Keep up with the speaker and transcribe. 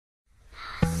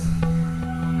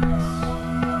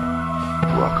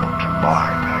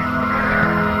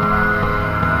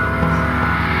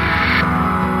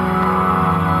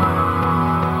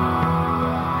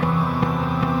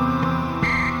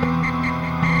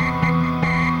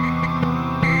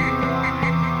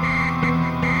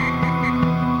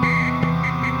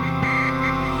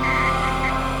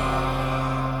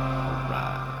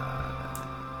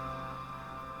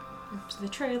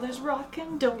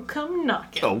rockin', don't come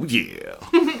knocking. Oh, yeah.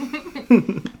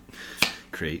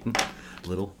 Creating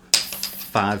little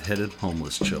 5-headed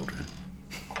homeless children.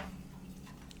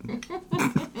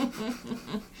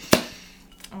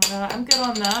 I'm good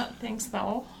on that. Thanks,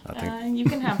 though. I think... You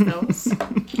can have those.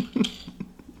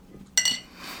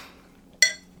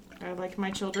 I like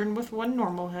my children with one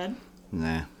normal head.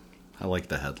 Nah, I like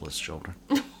the headless children.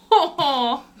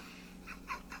 What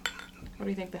do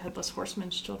you think the Headless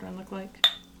Horseman's children look like?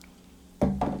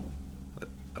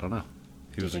 I don't know.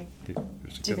 Do you think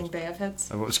they have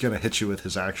heads? I was going to hit you with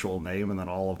his actual name, and then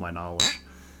all of my knowledge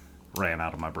ran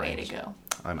out of my brain. Way to go.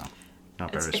 I know.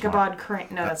 Not It's very Ichabod smart. Crane.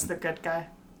 No, that's the good guy.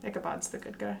 Ichabod's the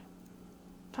good guy.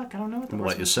 Fuck, I don't know what the I'm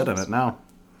going to let you horseman's sit in called. it now.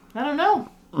 I don't know.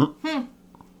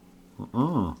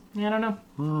 Yeah, I don't know.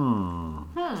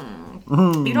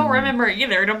 You don't remember it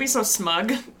either. Don't be so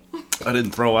smug. I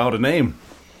didn't throw out a name.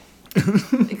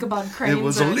 Ichabod Crane. It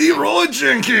was a Leroy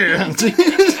Jenkins. It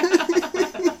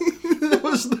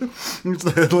was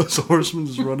the Headless Horseman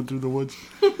just running through the woods.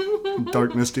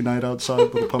 Dark, misty night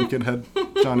outside with a pumpkin head.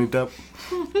 Johnny Depp.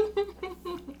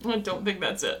 I don't think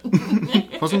that's it.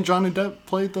 Wasn't Johnny Depp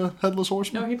played the Headless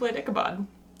Horseman? No, he played Ichabod.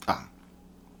 Ah.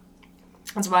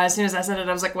 That's why as soon as I said it,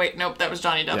 I was like, wait, nope, that was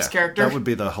Johnny Depp's character. That would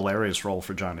be the hilarious role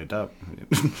for Johnny Depp.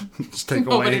 Just take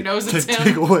Nobody away, knows it's him.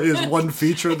 take away his one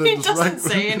feature that He is doesn't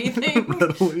say anything.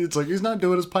 readily. It's like he's not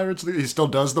doing his Pirates. He still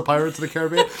does the Pirates of the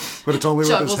Caribbean, but it's only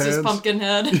Juggles with his his hands. pumpkin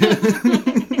head.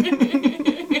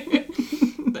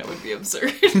 That would be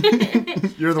absurd.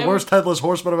 You're the worst Headless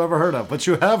Horseman I've ever heard of, but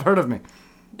you have heard of me.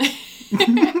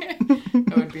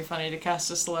 It would be funny to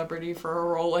cast a celebrity for a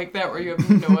role like that where you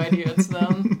have no idea it's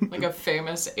them. Like a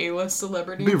famous A-list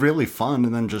celebrity. It'd be really fun,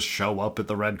 and then just show up at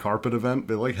the red carpet event,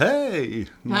 be like, "Hey,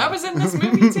 I was in this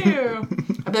movie too."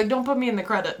 I'd be like, don't put me in the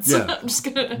credits. Yeah. I'm just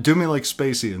gonna... do me like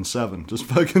Spacey in Seven. Just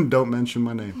fucking don't mention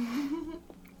my name."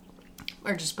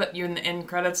 Or just put you in the end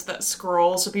credits that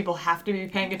scroll so people have to be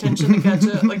paying attention to catch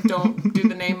it. Like, don't do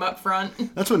the name up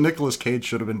front. That's what Nicolas Cage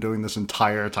should have been doing this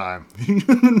entire time.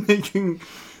 Making...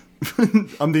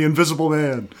 I'm the Invisible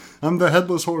Man. I'm the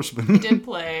Headless Horseman. He did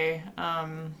play,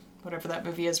 whatever that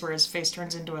movie is where his face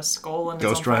turns into a skull and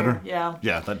Ghost it's on fire. Rider? Yeah.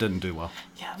 Yeah, that didn't do well.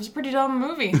 Yeah, it was a pretty dumb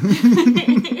movie.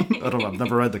 I don't know. I've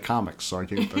never read the comics, so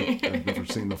I've never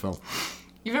seen the film.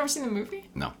 You've never seen the movie?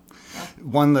 No.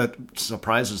 One that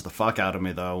surprises the fuck out of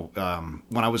me, though,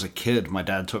 when I was a kid, my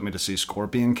dad took me to see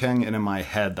Scorpion King, and in my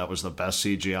head, that was the best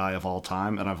CGI of all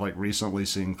time, and I've, like, recently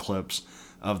seen clips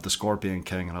of the Scorpion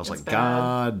King, and I was It's like, bad.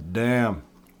 God damn,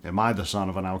 am I the son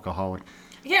of an alcoholic?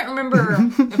 I can't remember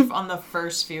if on the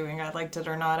first viewing I liked it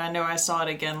or not. I know I saw it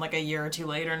again like a year or two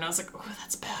later, and I was like, oh,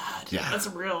 that's bad. Yeah. That's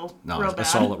real I bad.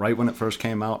 saw it right when it first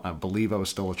came out. I believe I was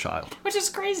still a child. Which is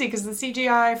crazy, because the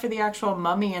CGI for the actual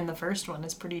mummy in the first one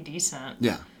is pretty decent.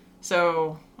 Yeah.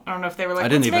 So, I don't know if they were like, I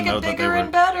didn't let's even make know it that they bigger were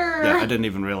and better. Yeah, I didn't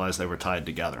even realize they were tied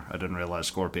together. I didn't realize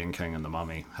Scorpion King and the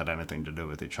Mummy had anything to do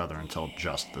with each other until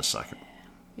just this second.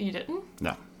 You didn't?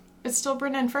 No. It's still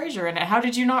Brendan Fraser in it. How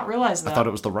did you not realize that? I thought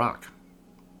it was The Rock.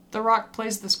 The Rock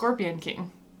plays the Scorpion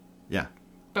King. Yeah.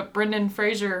 But Brendan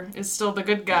Fraser is still the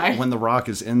good guy. When The Rock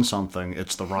is in something,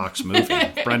 it's The Rock's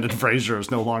movie. Brendan Fraser is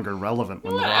no longer relevant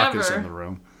when The Rock is in the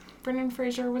room. Brendan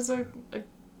Fraser was a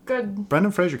good...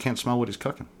 Brendan Fraser can't smell what he's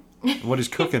cooking. What he's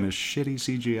cooking is shitty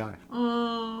CGI.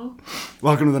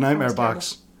 Welcome to the Nightmare was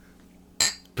Box.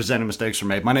 Presenting mistakes were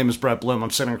made. My name is Brett Bloom. I'm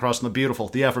sitting across from the beautiful,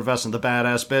 the effervescent, the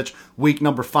badass bitch. Week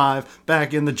number 5,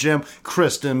 back in the gym.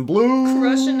 Kristen Bloom.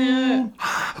 Crushing it.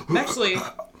 I'm actually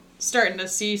starting to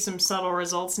see some subtle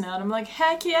results now, and I'm like,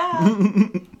 heck yeah.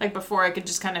 Like, before I could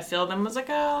just kind of feel them. I was like,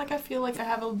 oh, like I feel like I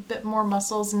have a bit more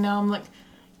muscles, and now I'm like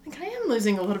I am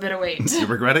losing a little bit of weight. You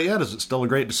regret it yet? Is it still a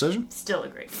great decision? Still a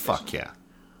great decision. Fuck yeah.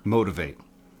 Motivate.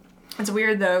 It's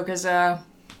weird, though, because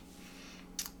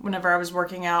whenever I was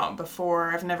working out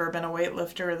before, I've never been a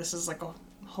weightlifter. This is like a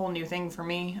whole new thing for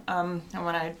me. And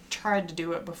when I tried to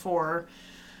do it before,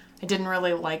 I didn't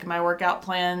really like my workout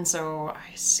plan, so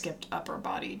I skipped upper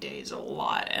body days a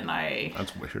lot. And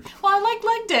That's weird. Well, I like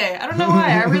leg day. I don't know why.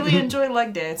 I really enjoy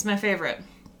leg day. It's my favorite.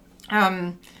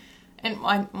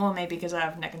 Well, maybe because I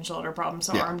have neck and shoulder problems,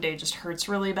 so arm day just hurts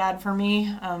really bad for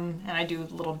me. And I do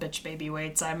little bitch baby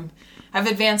weights. I've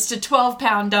advanced to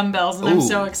 12-pound dumbbells, and I'm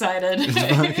so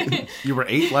excited. You were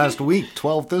 8 last week,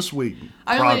 12 this week.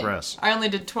 Progress. I only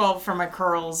did 12 for my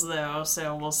curls, though,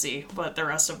 so we'll see what the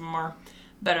rest of them are.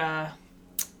 But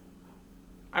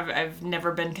I've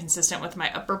never been consistent with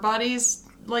my upper bodies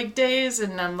like days,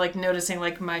 and I'm like noticing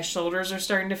like my shoulders are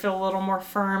starting to feel a little more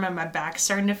firm and my back's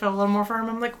starting to feel a little more firm.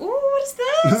 I'm like, ooh, what is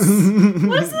this?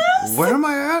 What is this? Where am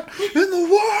I at in the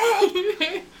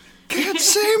world? can't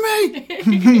see me.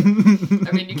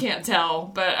 I mean, you can't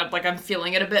tell, but I'm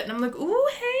feeling it a bit, and I'm like, ooh,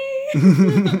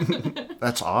 hey.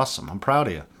 That's awesome. I'm proud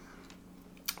of you.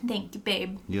 Thank you,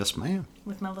 babe. Yes, ma'am.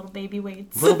 With my little baby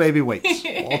weights. Little baby weights.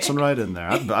 Waltzing right in there.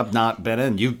 I've not been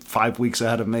in. You 5 weeks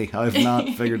ahead of me. I've not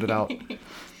figured it out.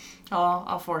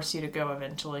 I'll force you to go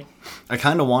eventually. I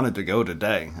kind of wanted to go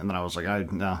today, and then I was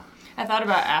like, no. I thought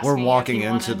about asking. We're walking if you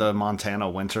into wanted. the Montana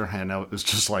winter, and it was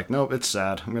just like, nope, it's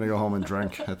sad. I'm going to go home and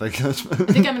drink. I think that's... I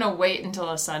think I'm going to wait until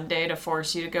a Sunday to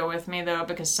force you to go with me, though,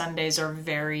 because Sundays are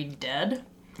very dead.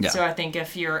 Yeah. So I think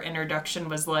if your introduction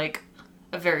was like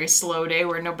a very slow day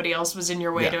where nobody else was in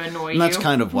your way to annoy and that's you.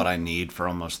 kind of what I need for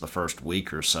almost the first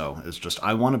week or so. Is just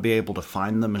I want to be able to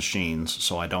find the machines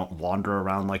so I don't wander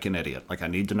around like an idiot. Like I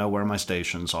need to know where my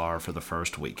stations are for the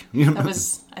first week. That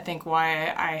was, I think,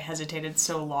 why I hesitated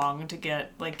so long to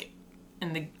get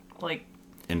in the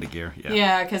into gear.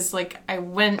 Yeah, because I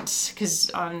went, because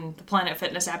on the Planet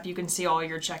Fitness app you can see all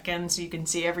your check-ins, so you can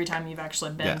see every time you've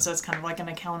actually been, so it's kind of like an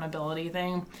accountability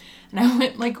thing. And I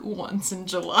went once in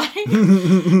July.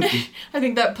 I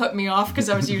think that put me off because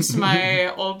I was used to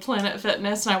my old Planet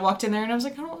Fitness, and I walked in there and I was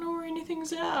like, I don't know where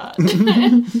anything's at.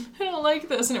 I don't like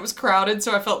this, and it was crowded,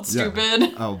 so I felt stupid.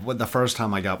 Yeah. Oh, well, the first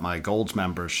time I got my Gold's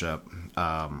membership,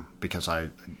 because I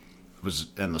was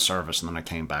in the service and then I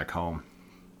came back home.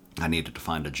 I needed to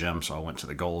find a gym, so I went to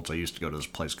the Golds. I used to go to this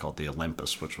place called the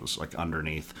Olympus, which was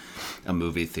underneath a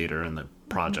movie theater in the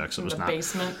projects. It was in the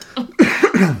basement.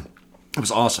 It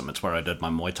was awesome. It's where I did my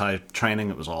Muay Thai training.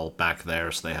 It was all back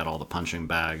there, so they had all the punching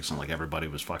bags, and everybody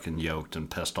was fucking yoked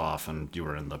and pissed off, and you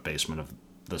were in the basement of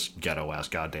this ghetto-ass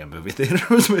goddamn movie theater. It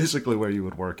was basically where you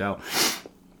would work out.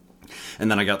 And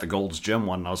then I got the Gold's Gym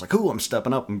one, and I was like, ooh, I'm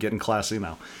stepping up. I'm getting classy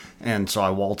now. And so I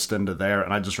waltzed into there,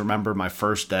 and I just remember my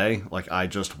first day, I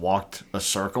just walked a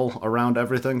circle around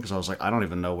everything, because I was like, I don't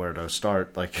even know where to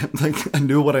start. I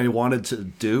knew what I wanted to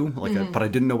do, but I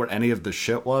didn't know where any of the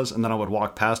shit was, and then I would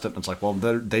walk past it, and it's like, well,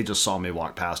 they just saw me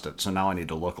walk past it, so now I need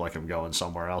to look like I'm going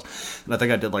somewhere else. And I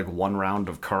think I did, one round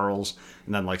of curls,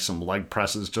 and then, some leg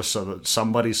presses, just so that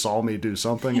somebody saw me do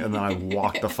something, and then I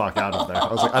walked the fuck out of there.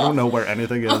 I was like, I don't know where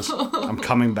anything is. I'm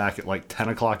coming back at, 10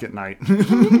 o'clock at night.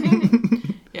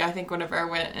 Yeah, I think whenever I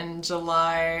went in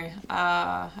July,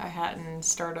 I hadn't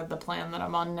started the plan that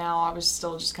I'm on now. I was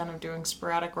still just kind of doing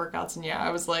sporadic workouts, and I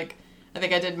was I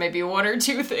think I did maybe one or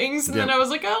two things, and then I was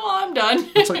like, oh, I'm done.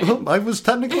 It's well, I was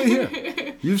technically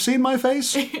here. You've seen my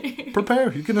face?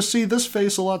 Prepare. You're going to see this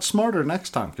face a lot smarter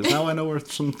next time, because now I know where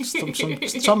some of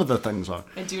the things are.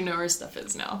 I do know where stuff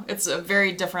is now. It's a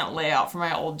very different layout from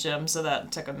my old gym, so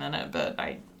that took a minute, but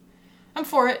I'm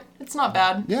for it. It's not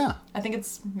bad. Yeah. I think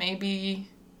it's maybe...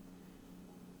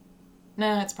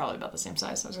 Nah, it's probably about the same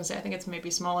size. I was going to say, I think it's maybe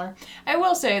smaller. I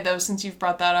will say, though, since you've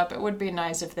brought that up, it would be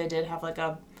nice if they did have,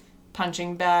 a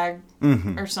punching bag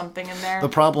or something in there. The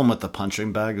problem with the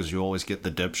punching bag is you always get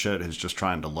the dipshit who's just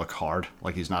trying to look hard.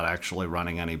 He's not actually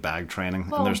running any bag training.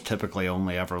 Well, and there's typically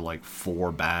only ever,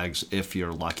 4 bags, if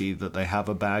you're lucky that they have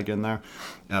a bag in there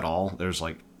at all. There's,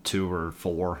 2 or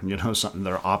 4, something.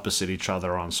 They're opposite each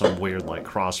other on some weird,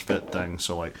 CrossFit thing.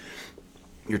 So,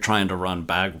 you're trying to run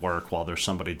bag work while there's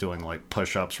somebody doing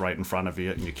push-ups right in front of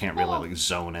you, and you can't really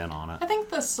zone in on it. I think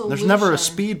the solution... There's never a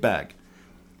speed bag.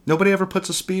 Nobody ever puts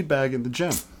a speed bag in the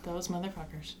gym. Those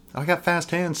motherfuckers. I got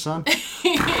fast hands, son.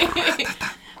 I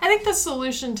think the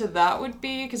solution to that would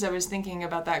be, because I was thinking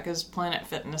about that, because Planet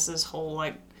Fitness's whole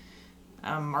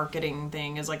marketing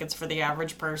thing is it's for the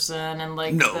average person, and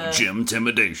no gym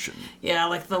intimidation.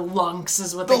 Yeah, the lunks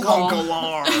is what they call lunk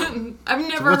alarm. I've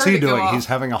never So what's heard he it go doing? off. He's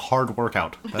having a hard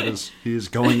workout. That is, he is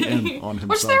going in on himself.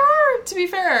 Which there are, to be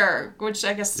fair. Which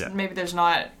I guess maybe there's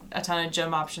not a ton of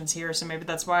gym options here, so maybe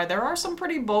that's why there are some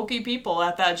pretty bulky people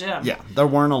at that gym. Yeah, there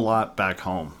weren't a lot back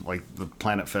home, the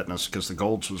Planet Fitness, because the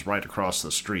Gold's was right across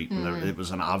the street, and it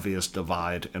was an obvious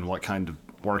divide in what kind of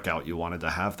workout you wanted to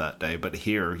have that day. But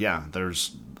here,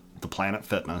 there's the Planet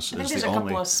Fitness. I think there's a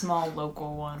couple of small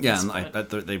local ones. Yeah, and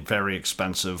they're very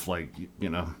expensive.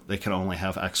 They can only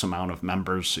have X amount of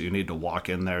members, so you need to walk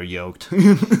in there yoked.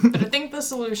 But I think the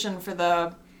solution for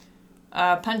the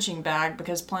punching bag,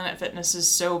 because Planet Fitness is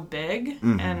so big,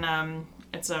 and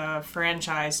it's a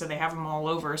franchise, so they have them all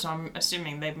over, so I'm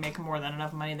assuming they make more than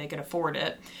enough money they could afford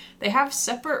it. They have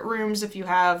separate rooms if you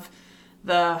have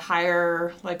the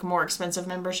higher, more expensive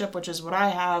membership, which is what I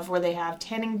have, where they have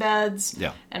tanning beds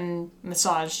and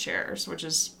massage chairs, which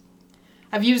is...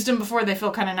 I've used them before. They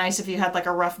feel kind of nice if you had,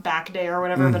 a rough back day or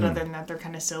whatever, but other than that, they're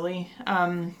kind of silly.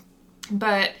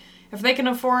 But if they can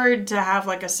afford to have,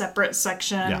 a separate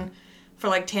section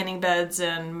for, tanning beds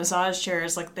and massage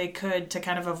chairs, they could, to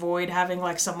kind of avoid having,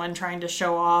 someone trying to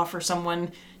show off or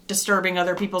someone disturbing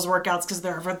other people's workouts because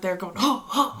they're over there going,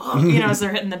 as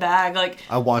they're hitting the bag. Like,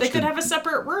 they could have a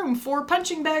separate room for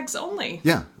punching bags only.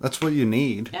 Yeah, that's what you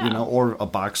need, Yeah. or a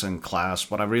boxing class.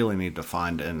 What I really need to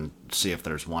find and see if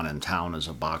there's one in town is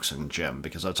a boxing gym,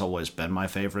 because that's always been my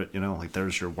favorite, like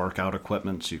there's your workout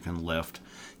equipment so you can lift.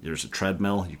 There's a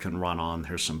treadmill you can run on.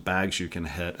 There's some bags you can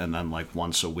hit. And then, like,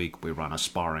 once a week, we run a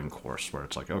sparring course where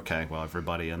it's like, okay, well,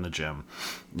 everybody in the gym,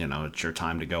 it's your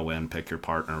time to go in, pick your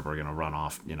partner. We're going to run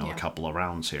off, a couple of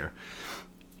rounds here.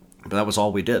 But that was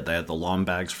all we did. They had the lawn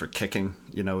bags for kicking,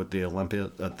 at the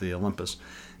Olympus,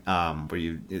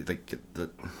 where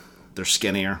they're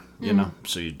skinnier,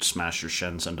 so you'd smash your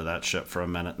shins into that shit for a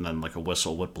minute, and then like a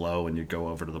whistle would blow and you'd go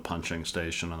over to the punching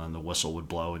station, and then the whistle would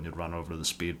blow and you'd run over to the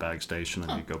speed bag station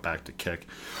and you'd go back to kick.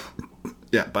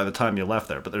 Yeah, by the time you left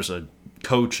there. But there's a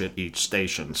coach at each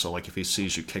station, so like if he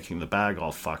sees you kicking the bag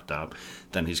all fucked up,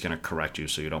 then he's going to correct you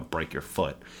so you don't break your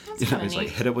foot. He's like,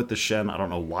 hit it with the shin. I don't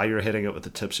know why you're hitting it with the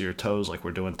tips of your toes like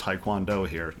we're doing taekwondo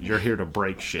here. You're here to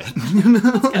break shit.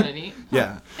 That's kind of neat.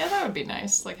 Yeah. Yeah, that would be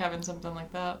nice, like having something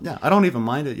like that. Yeah, I don't even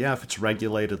mind it, if it's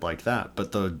regulated like that.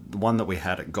 But the one that we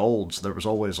had at Gold's, there was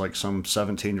always like some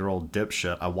 17-year-old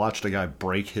dipshit. I watched a guy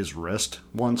break his wrist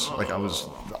once. Like I was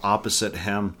opposite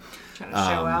him. Trying to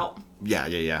show out.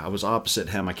 Yeah. I was opposite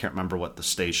him. I can't remember what the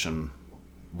station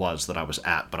was that I was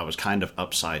at, but I was kind of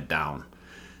upside down.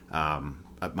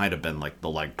 It might have been like the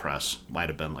leg press. Might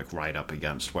have been like right up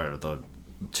against where the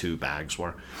two bags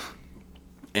were.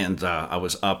 And I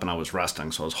was up and I was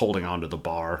resting, so I was holding onto the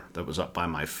bar that was up by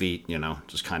my feet,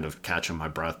 just kind of catching my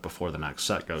breath before the next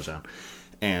set goes down.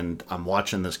 And I'm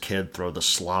watching this kid throw the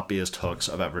sloppiest hooks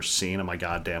I've ever seen in my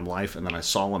goddamn life. And then I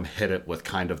saw him hit it with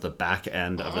kind of the back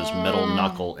end of his middle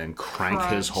knuckle and crank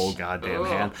his whole goddamn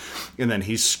hand. And then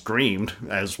he screamed,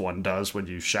 as one does when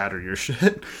you shatter your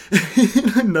shit.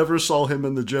 I never saw him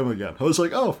in the gym again. I was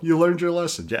like, oh, you learned your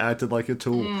lesson. You acted like a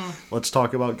tool. Let's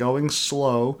talk about going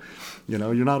slow.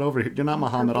 You're not over here. You're not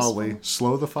Muhammad Ali.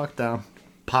 Slow the fuck down.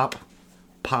 Pop,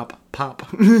 pop, pop.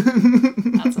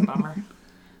 That's a bummer.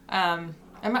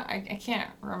 I can't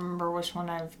remember which one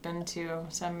I've been to,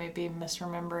 so I may be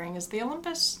misremembering. Is the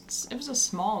Olympus, it was a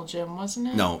small gym, wasn't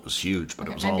it? No, it was huge, but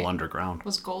it was all underground.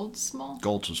 Was Gold's small?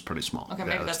 Gold's was pretty small. Okay,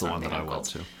 maybe that's the one that I went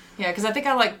to. Yeah, because I think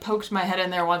I poked my head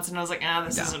in there once and I was like,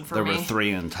 this isn't for me. There were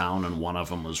 3 in town and one of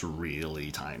them was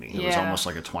really tiny. It was almost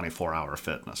like a 24-hour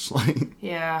fitness.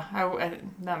 Yeah,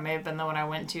 that may have been the one I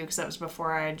went to because that was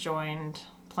before I joined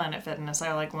Planet Fitness.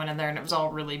 I went in there and it was all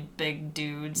really big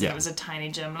dudes and it was a tiny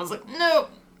gym. And I was like,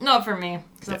 nope, not for me.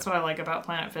 Because that's what I like about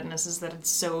Planet Fitness is that it's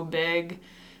so big,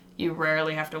 you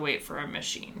rarely have to wait for a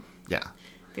machine. Yeah.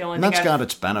 And that's got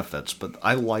its benefits, but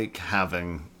I like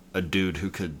having a dude who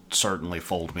could certainly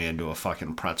fold me into a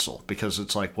fucking pretzel, because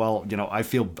it's like, well, I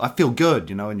feel good,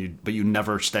 but you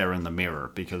never stare in the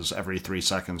mirror because every 3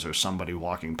 seconds there's somebody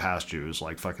walking past you who's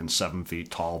like fucking 7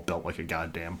 feet tall, built like a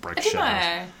goddamn brick shit. I do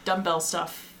my dumbbell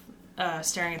stuff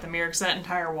staring at the mirror because that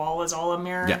entire wall is all a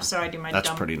mirror. Yeah, so I do my that's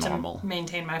pretty normal. To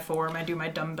maintain my form, I do my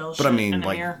dumbbell shit But I mean, in a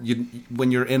mirror. when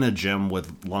you're in a gym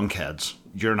with lunkheads,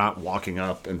 you're not walking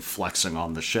up and flexing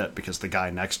on the shit because the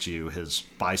guy next to you, his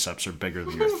biceps are bigger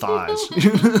than your thighs.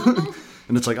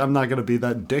 And it's like, I'm not going to be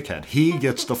that dickhead. He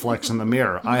gets to flex in the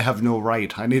mirror. I have no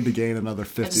right. I need to gain another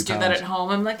 50 pounds. I just do that at home.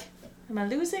 I'm like, am I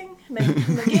losing? Am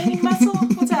I gaining muscle?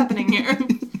 What's happening here?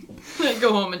 I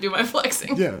go home and do my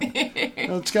flexing. Yeah.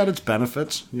 Well, it's got its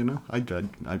benefits,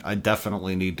 I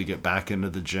definitely need to get back into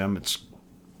the gym.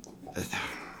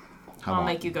 I'll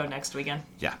make you go next weekend.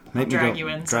 Yeah.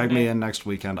 Drag me in next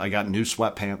weekend. I got new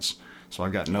sweatpants, so I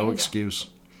got no excuse.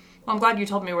 Well, I'm glad you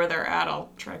told me where they're at.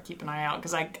 I'll try to keep an eye out,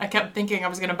 because I kept thinking I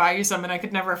was going to buy you some, and I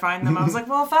could never find them. I was like,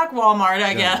 well, fuck Walmart,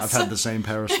 I guess. I've had the same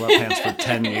pair of sweatpants for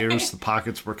 10 years. The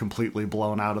pockets were completely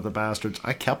blown out of the bastards.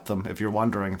 I kept them, if you're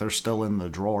wondering. They're still in the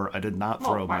drawer. I did not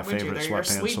throw my favorite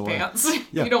sweatpants away. Pants.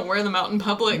 Yeah. You don't wear them out in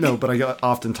public. No, but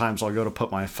oftentimes I'll go to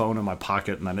put my phone in my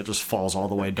pocket, and then it just falls all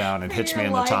the way down and hits me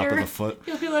in the top of the foot.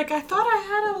 You'll be like, I thought I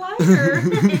had a lighter.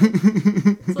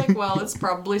 It's like, well, it's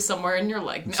probably somewhere in your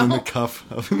leg now. It's in the cuff.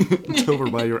 It's over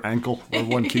by your ankle where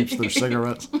one keeps their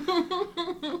cigarettes.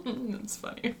 That's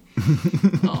funny.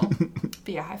 But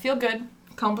yeah, I feel good.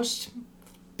 Accomplished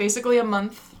basically a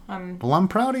month. Well, I'm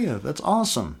proud of you. That's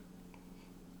awesome.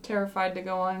 Terrified to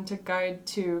go on to guide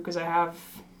 2 because I have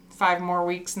 5 more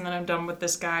weeks and then I'm done with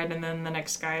this guide, and then the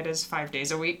next guide is 5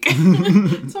 days a week.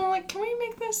 So I'm like, can we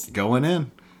make this? Going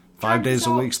in. 5 days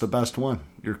a week's the best one.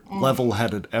 You're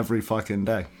level-headed every fucking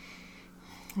day.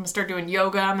 I'm going to start doing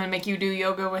yoga. I'm going to make you do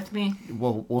yoga with me.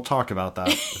 Well, we'll talk about that.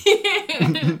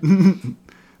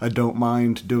 I don't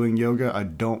mind doing yoga. I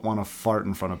don't want to fart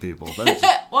in front of people.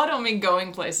 Well, I don't mean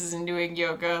going places and doing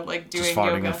yoga, like doing Just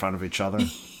farting yoga. in front of each other.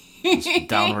 Just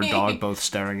downward dog, both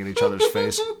staring at each other's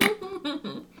face.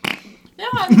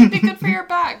 Yeah, it'd be good for your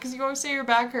back, because you always say your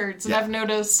back hurts. And Yeah. I've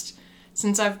noticed,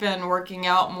 since I've been working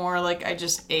out more, like, I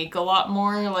just ache a lot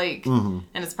more, like, and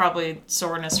it's probably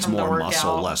soreness from the More workout.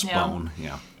 muscle, less Yeah. bone.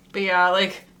 Yeah. But yeah,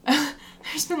 like,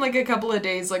 there's been, like, a couple of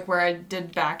days, like, where I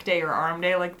did back day or arm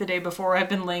day, like, the day before. I've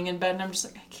been laying in bed, and I'm just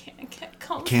like, I can't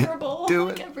comfortable. do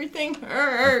like, it. everything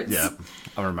hurts. Yeah.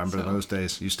 I remember those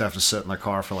days. Used to have to sit in the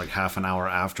car for like half an hour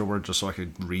afterward just so I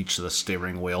could reach the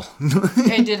steering wheel.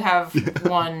 I did have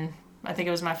one, I think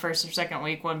it was my first or second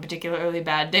week, one particularly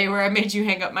bad day where I made you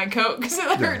hang up my coat because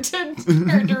it hurt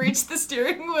to reach the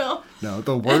steering wheel. No,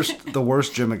 the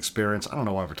worst gym experience. I don't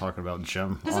know why we're talking about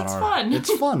gym. Because it's fun.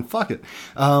 It's fun. Fuck it.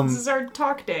 This is our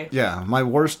talk day. Yeah, my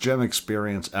worst gym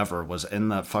experience ever was in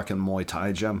that fucking Muay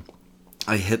Thai gym.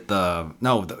 I hit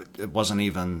it wasn't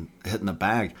even hitting the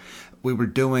bag. We were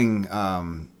doing,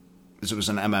 it was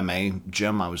an MMA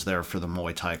gym. I was there for the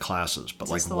Muay Thai classes, but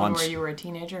Is like this the once, one where you were a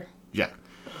teenager? yeah,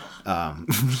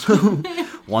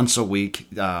 once a week,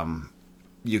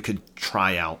 you could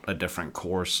try out a different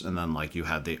course, and then like you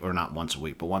had or not once a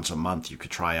week, but once a month you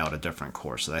could try out a different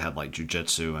course. So they had like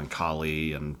jiu-jitsu and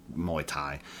Kali and Muay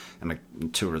Thai and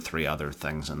like 2 or 3 other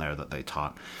things in there that they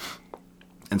taught.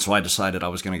 And so I decided I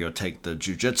was going to go take the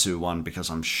jiu-jitsu one because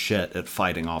I'm shit at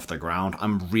fighting off the ground.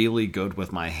 I'm really good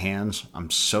with my hands. I'm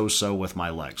so with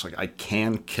my legs. Like, I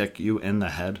can kick you in the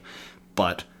head,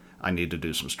 but I need to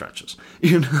do some stretches.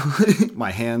 You know,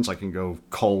 my hands, I can go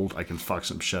cold. I can fuck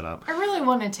some shit up. I really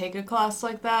want to take a class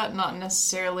like that, not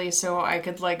necessarily so I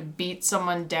could, like, beat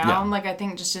someone down. Yeah. Like, I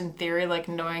think just in theory, like,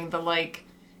 knowing the, like...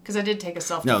 Because I did take a No,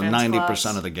 self-defense 90% class.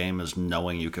 of the game is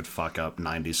knowing you could fuck up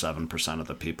 97% of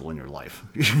the people in your life.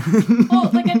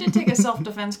 Well, like, I did take a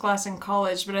self-defense class in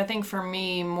college, but I think for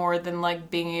me, more than,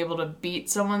 like, being able to beat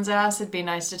someone's ass, it'd be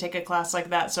nice to take a class like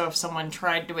that, so if someone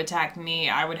tried to attack me,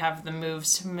 I would have the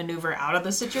moves to maneuver out of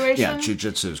the situation. Yeah,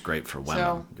 jiu-jitsu is great for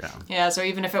women. So, yeah, so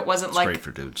even if it wasn't, It's like, great for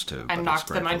dudes, too. I but knocked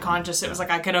it's great them for unconscious, women. it was like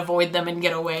I could avoid them and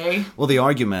get away. Well, the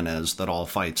argument is that all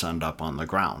fights end up on the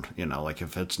ground. You know, like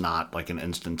if it's not like an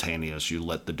instantaneous, you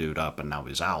lit the dude up and now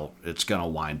he's out, it's going to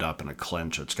wind up in a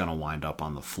clinch. It's going to wind up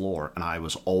on the floor. And I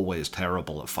was always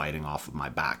terrible at fighting off of my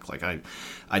back. Like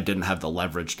I didn't have the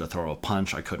leverage to throw a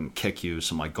punch. I couldn't kick you.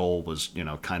 So my goal was, you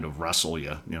know, kind of wrestle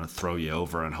you, you know, throw you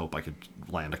over and hope I could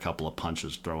land a couple of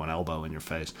punches, throw an elbow in your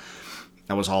face.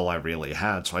 That was all I really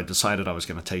had. So I decided I was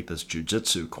going to take this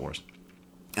jiu-jitsu course.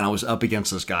 And I was up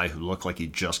against this guy who looked like he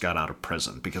just got out of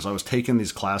prison because I was taking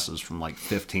these classes from like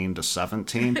 15 to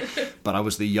 17, but I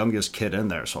was the youngest kid in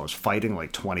there. So I was fighting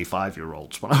like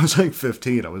 25-year-olds. When I was like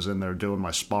 15, I was in there doing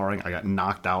my sparring. I got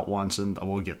knocked out once, and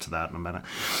we'll get to that in a minute.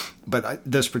 But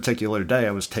this particular day,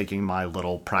 I was taking my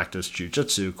little practice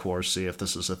jiu-jitsu course, see if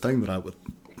this is a thing that I would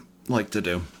like to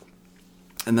do.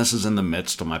 And this is in the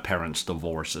midst of my parents'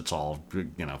 divorce. It's all,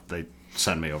 you know, they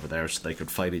send me over there so they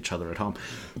could fight each other at home.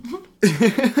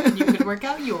 You could work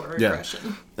out your aggression.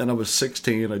 Yeah. And I was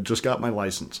 16. I just got my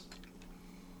license.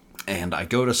 And I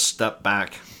go to step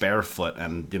back barefoot,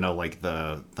 and, you know, like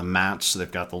the mats,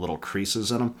 they've got the little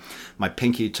creases in them. My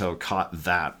pinky toe caught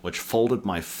that, which folded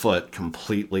my foot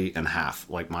completely in half.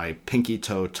 Like my pinky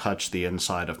toe touched the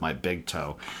inside of my big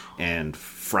toe and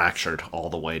fractured all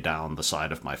the way down the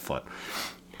side of my foot.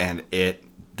 And it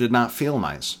did not feel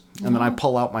nice. And then I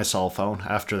pull out my cell phone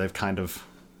after they've kind of,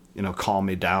 you know, calmed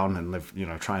me down, and they've, you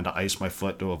know, trying to ice my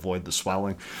foot to avoid the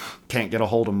swelling. Can't get a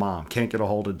hold of mom. Can't get a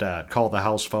hold of dad. Call the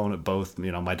house phone at both,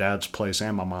 you know, my dad's place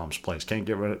and my mom's place. Can't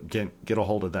get a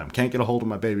hold of them. Can't get a hold of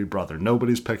my baby brother.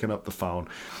 Nobody's picking up the phone.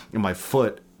 And my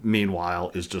foot,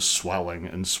 meanwhile, is just swelling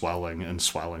and swelling and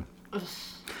swelling.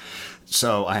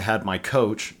 So I had my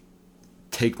coach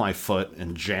take my foot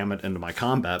and jam it into my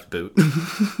combat boot.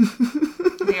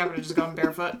 I think I would have just gone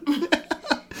barefoot.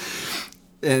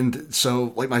 And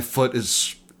so, like, my foot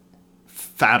is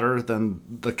fatter than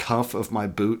the cuff of my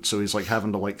boot, so he's, like,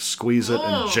 having to, like, squeeze it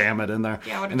and jam it in there.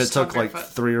 Yeah, I would've and it just gone took, like,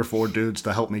 barefoot. 3 or 4 dudes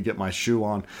to help me get my shoe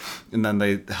on. And then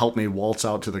they helped me waltz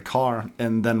out to the car,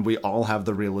 and then we all have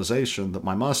the realization that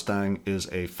my Mustang is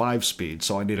a 5-speed,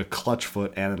 so I need a clutch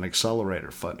foot and an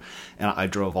accelerator foot. And I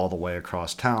drove all the way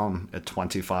across town at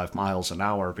 25 miles an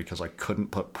hour because I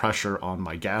couldn't put pressure on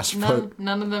my gas foot.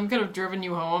 None of them could have driven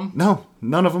you home. No,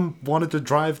 none of them wanted to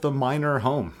drive the minor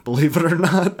home, believe it or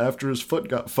not, after his foot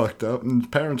got fucked up and his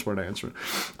parents weren't answering.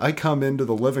 I come into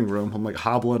the living room, I'm like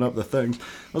hobbling up the things. I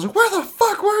was like, where the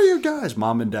fuck were you guys?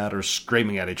 Mom and dad are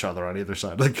screaming at each other on either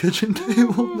side of the kitchen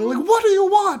table. They're like, what do you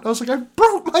want? I was like, I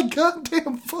broke my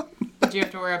goddamn foot. Did you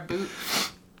have to wear a boot?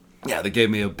 Yeah, they gave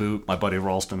me a boot. My buddy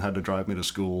Ralston had to drive me to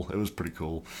school. It was pretty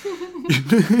cool.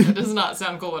 That does not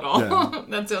sound cool at all. Yeah.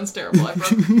 That sounds terrible. I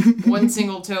broke one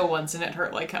single toe once and it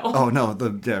hurt like hell. Oh, no.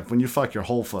 When you fuck your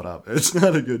whole foot up, it's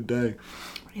not a good day.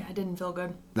 Yeah, I didn't feel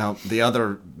good. Now, the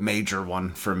other major one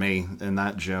for me in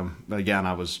that gym, again,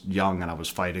 I was young and I was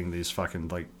fighting these fucking,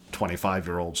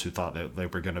 25-year-olds who thought that they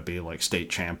were going to be, state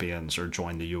champions or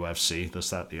join the UFC,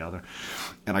 this, that, the other.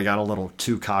 And I got a little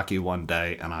too cocky one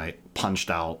day and I punched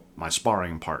out my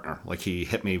sparring partner. He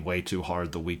hit me way too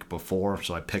hard the week before,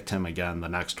 so I picked him again the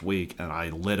next week and I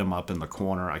lit him up in the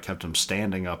corner. I kept him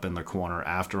standing up in the corner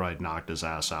after I'd knocked his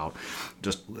ass out.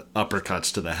 Just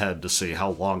uppercuts to the head to see how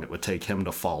long it would take him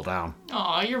to fall down.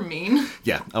 Aw, you're mean.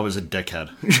 Yeah, I was a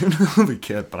dickhead. I'm a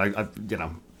kid, but I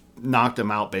knocked him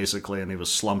out basically, and he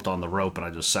was slumped on the rope, and I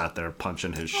just sat there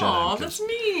punching his shit. Aw, that's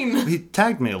mean. He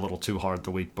tagged me a little too hard the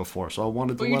week before, so I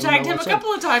wanted to. Well, you tagged him a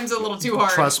couple of times a little too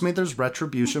hard. Trust me, there's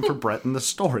retribution for Brett in this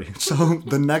story. So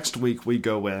the next week we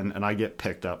go in, and I get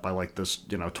picked up by this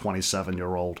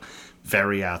 27-year-old,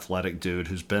 very athletic dude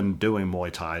who's been doing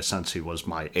Muay Thai since he was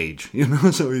my age.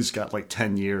 So he's got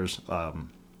 10 years.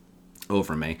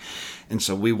 Over me. And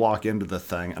so we walk into the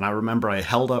thing, and I remember I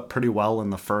held up pretty well in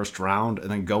the first round,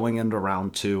 and then going into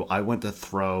round 2, I went to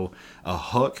throw a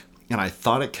hook, and I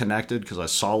thought it connected because I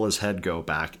saw his head go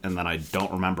back, and then I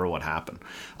don't remember what happened.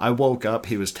 I woke up,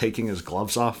 he was taking his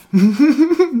gloves off.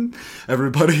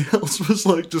 Everybody else was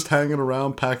just hanging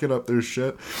around, packing up their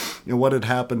shit. What had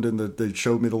happened they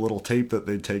showed me the little tape that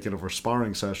they'd taken of our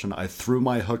sparring session. I threw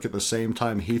my hook at the same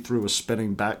time he threw a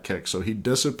spinning back kick, so he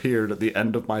disappeared at the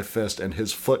end of my fist, and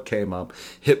his foot came up,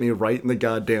 hit me right in the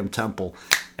goddamn temple,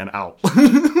 and out.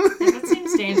 That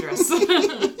seems dangerous.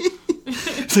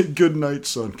 Good night,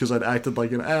 son, because I'd acted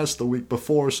like an ass the week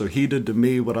before, so he did to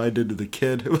me what I did to the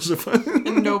kid. It was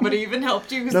And nobody even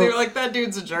helped you because they were like, that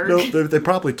dude's a jerk. No, they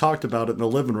probably talked about it in the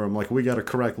living room, we got a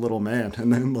correct little man.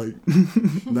 And then,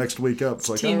 next week up,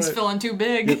 it's team's right, feeling too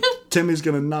big. Timmy's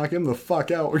going to knock him the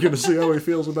fuck out. We're going to see how he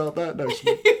feels about that next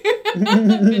week.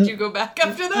 Did you go back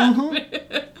after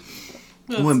that?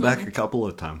 I went back a couple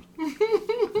of times.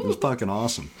 It was fucking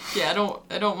awesome. Yeah, I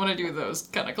don't want to do those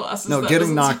kind of classes. No,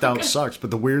 getting knocked out sucks,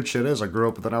 but the weird shit is I grew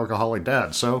up with an alcoholic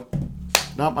dad, so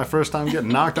not my first time getting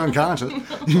knocked unconscious.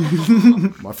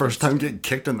 My first time getting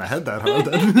kicked in the head that hard.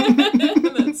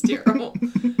 That's terrible.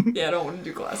 Yeah, I don't want to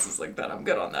do classes like that. I'm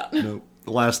good on that. No.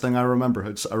 The last thing I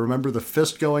remember, I remember the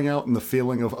fist going out and the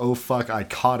feeling of, oh fuck, I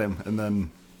caught him, and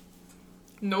then...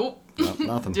 Nope.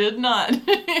 Nothing. Did not.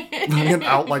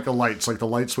 Out like a light. It's like the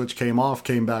light switch came off,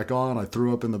 came back on. I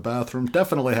threw up in the bathroom.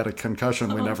 Definitely had a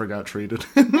concussion. We never got treated.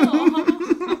 And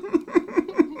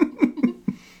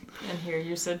here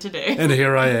you said today. And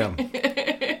here I am.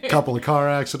 Couple of car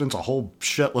accidents, a whole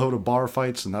shitload of bar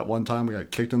fights, and that one time I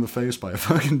got kicked in the face by a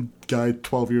fucking guy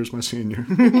 12 years my senior.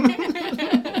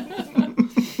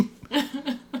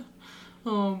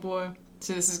 Oh boy.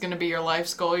 So this is going to be your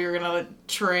life's goal. You're going to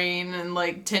train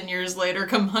and 10 years later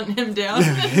come hunt him down.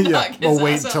 Yeah. We'll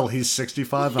wait until he's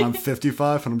 65 and I'm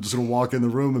 55 and I'm just going to walk in the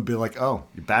room and be like, oh,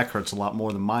 your back hurts a lot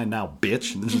more than mine now,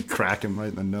 bitch. And just crack him right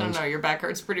in the nose. I don't know. Your back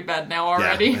hurts pretty bad now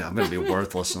already. Yeah, I'm going to be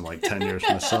worthless in 10 years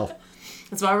myself.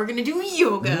 That's why we're going to do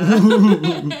yoga.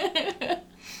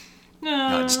 No,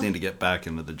 I just need to get back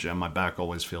into the gym. My back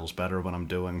always feels better when I'm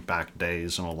doing back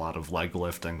days and a lot of leg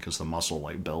lifting because the muscle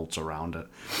builds around it.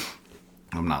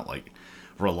 I'm not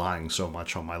relying so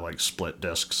much on my split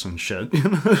discs and shit.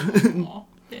 Aw,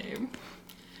 babe.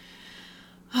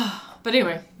 But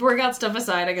anyway, workout stuff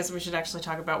aside, I guess we should actually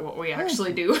talk about what we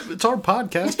actually do. It's our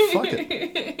podcast. Fuck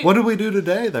it. What did we do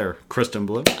today there, Kristen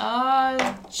Blue?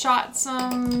 Shot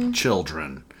some...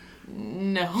 children.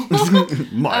 No.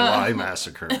 My Lai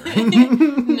Massacre.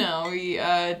 No, we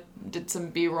did some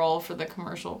B-roll for the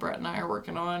commercial Brett and I are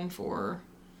working on for...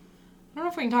 I don't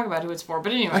know if we can talk about who it's for,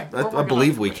 but anyway. I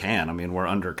believe we can. I mean, we're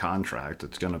under contract.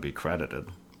 It's going to be credited.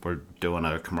 We're doing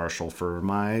a commercial for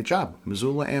my job,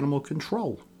 Missoula Animal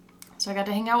Control. So I got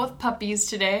to hang out with puppies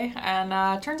today,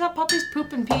 and turns out puppies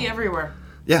poop and pee everywhere.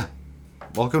 Yeah.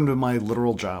 Welcome to my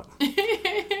literal job.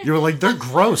 You were like, they're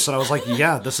gross. And I was like,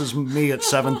 yeah, this is me at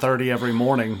 7:30 every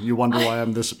morning. You wonder why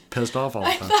I'm this pissed off all the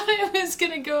time. I thought it was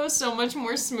going to go so much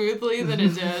more smoothly than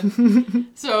it did.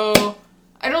 So...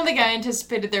 I don't think I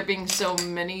anticipated there being so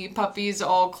many puppies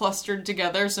all clustered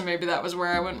together, so maybe that was where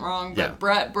I went wrong. But yeah.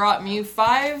 Brett brought me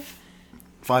five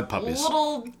puppies.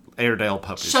 Little Airedale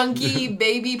puppies. Chunky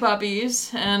baby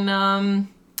puppies. And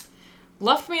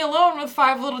left me alone with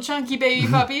 5 little chunky baby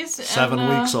puppies. 7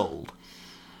 weeks old.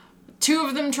 2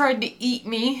 of them tried to eat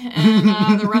me,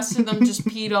 and the rest of them just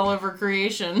peed all over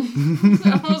creation. So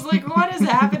I was like, what is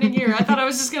happening here? I thought I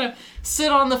was just going to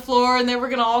sit on the floor and they were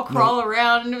gonna all crawl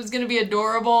around and it was gonna be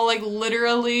adorable. Like,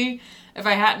 literally, if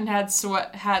I hadn't had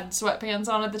sweatpants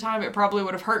on at the time, it probably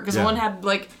would have hurt because one had,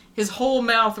 like, his whole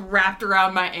mouth wrapped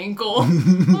around my ankle.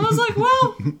 I was like,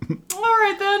 well, all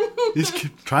right then. He's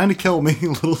trying to kill me,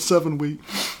 little 7-week.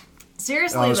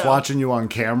 Seriously, I was watching you on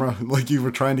camera, like you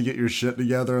were trying to get your shit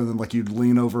together, and then like you'd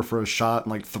lean over for a shot,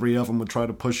 and like 3 of them would try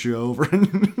to push you over.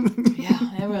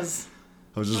 Yeah, it was.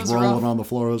 I was just rolling rough on the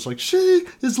floor. I was like, she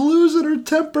is losing her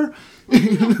temper. I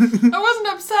wasn't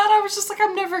upset. I was just like,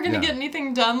 I'm never going to get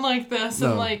anything done like this. No,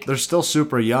 and like, they're still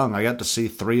super young. I got to see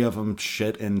 3 of them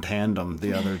shit in tandem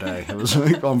the other day. It was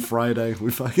like on Friday.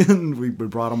 We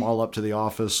brought them all up to the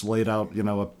office, laid out, you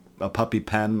know, a puppy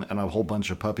pen and a whole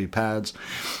bunch of puppy pads,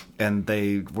 and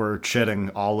they were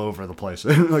shitting all over the place.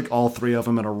 Like all 3 of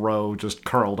them in a row, just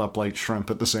curled up like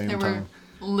shrimp at the same time.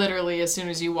 Literally, as soon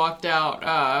as you walked out,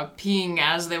 peeing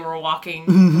as they were walking.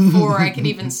 Before I could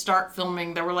even start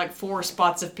filming, there were like 4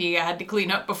 spots of pee I had to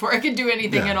clean up before I could do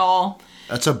anything at all.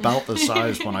 That's about the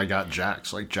size when I got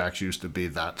Jax. Like, Jax used to be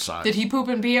that size. Did he poop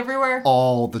and pee everywhere?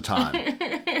 All the time.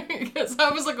 Because I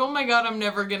was like, oh my god, I'm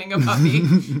never getting a puppy.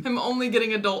 I'm only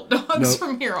getting adult dogs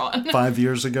from here on. 5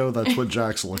 years ago, that's what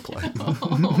Jax looked like.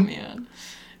 Oh, man.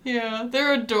 Yeah,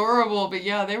 they're adorable, but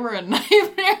yeah, they were a nightmare.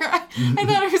 I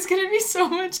thought it was going to be so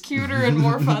much cuter and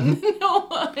more fun than it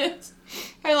was.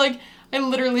 I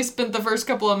literally spent the first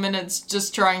couple of minutes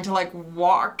just trying to, like,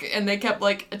 walk, and they kept,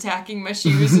 like, attacking my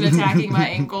shoes and attacking my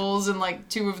ankles, and, like,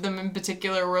 2 of them in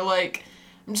particular were like,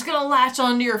 I'm just gonna latch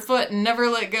onto your foot and never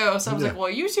let go. So I was like, well,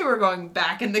 you 2 are going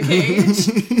back in the cage.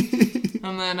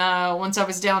 And then once I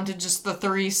was down to just the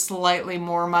 3 slightly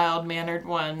more mild-mannered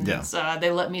ones,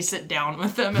 they let me sit down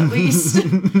with them at least.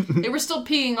 They were still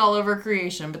peeing all over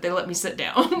creation, but they let me sit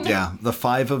down. Yeah, the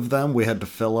 5 of them, we had to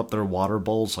fill up their water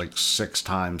bowls like 6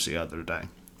 times the other day.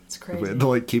 It's crazy. We had to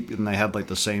like and they had like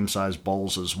the same size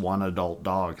bowls as one adult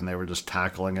dog, and they were just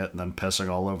tackling it and then pissing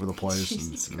all over the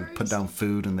place. And put down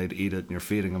food and they'd eat it, and you're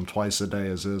feeding them twice a day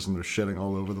as is, and they're shitting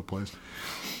all over the place.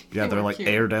 Yeah, they're like cute.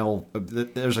 Airedale.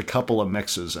 There's a couple of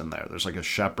mixes in there. There's like a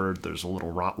Shepherd. There's a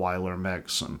little Rottweiler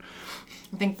mix, and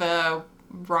I think the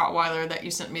Rottweiler that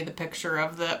you sent me the picture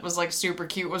of that was like super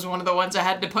cute was one of the ones I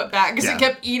had to put back because it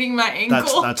kept eating my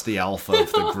ankle. That's the alpha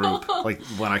of the group. Like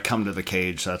when I come to the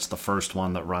cage, that's the first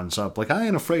one that runs up. Like, I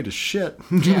ain't afraid of shit.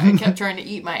 Yeah, it kept trying to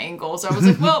eat my ankle, so I was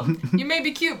like, well, you may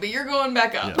be cute, but you're going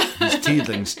back up. Yeah, he's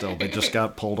teething still. They just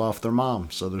got pulled off their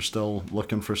mom, so they're still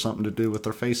looking for something to do with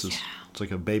their faces. Yeah. It's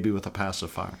like a baby with a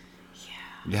pacifier.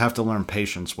 You have to learn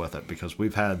patience with it because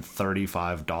we've had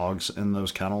 35 dogs in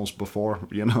those kennels before,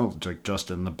 you know, like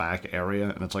just in the back area.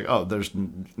 And it's like, oh,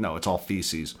 it's all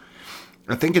feces.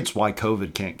 I think it's why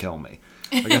COVID can't kill me.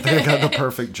 Like, I think I got the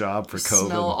perfect job for COVID.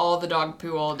 Smell all the dog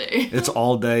poo all day. It's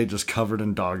all day just covered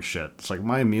in dog shit. It's like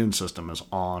my immune system is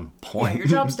on point. Yeah, your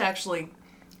job's to actually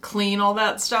clean all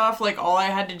that stuff. Like, all I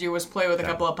had to do was play with a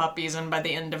couple of puppies, and by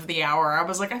the end of the hour I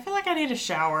was like, I feel like I need a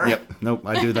shower. Yep. Nope,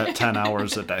 I do that 10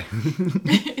 hours a day.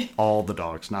 All the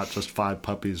dogs, not just 5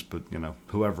 puppies, but you know,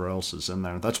 whoever else is in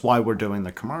there. That's why we're doing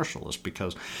the commercial, is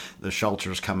because the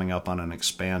shelter's coming up on an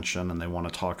expansion and they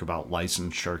want to talk about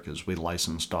licensure because we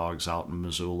license dogs out in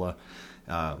Missoula.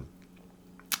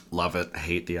 Love it,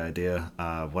 hate the idea,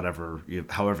 however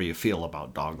you feel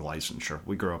about dog licensure.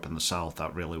 We grew up in the South,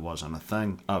 that really wasn't a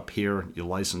thing. Up here, you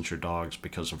license your dogs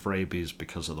because of rabies,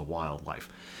 because of the wildlife.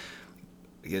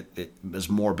 It as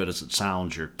morbid as it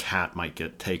sounds, your cat might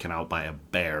get taken out by a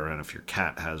bear, and if your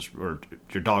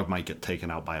your dog might get taken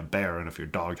out by a bear, and if your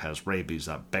dog has rabies,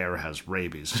 that bear has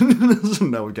rabies. So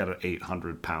now we got an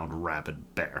 800-pound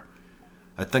rabid bear.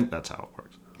 I think that's how it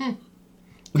works.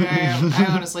 I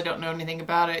honestly don't know anything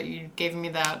about it. You gave me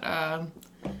that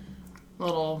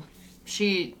little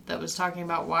sheet that was talking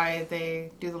about why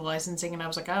they do the licensing, and I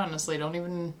was like, I honestly don't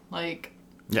even, like...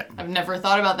 Yeah. I've never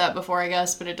thought about that before, I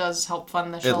guess, but it does help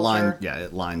fund the shelter.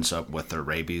 It lines up with their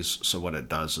rabies, so what it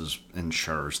does is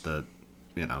ensures that,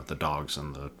 you know, the dogs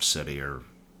in the city are...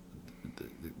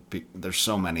 There's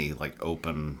so many, like,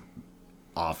 open...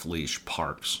 off-leash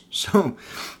parks, so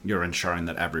you're ensuring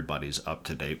that everybody's up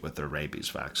to date with their rabies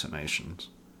vaccinations.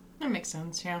 That makes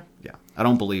sense, yeah. Yeah. I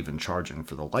don't believe in charging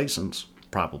for the license.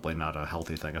 Probably not a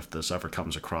healthy thing if this ever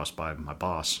comes across by my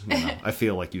boss. You know, I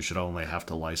feel like you should only have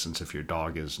to license if your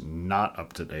dog is not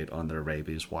up to date on their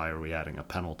rabies. Why are we adding a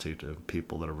penalty to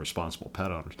people that are responsible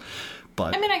pet owners?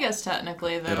 But I mean, I guess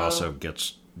technically, though... It also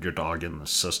gets your dog in the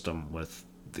system with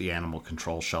the animal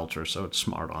control shelter, so it's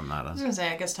smart on that. I was going to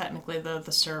say, I guess technically the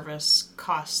service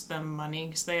costs them money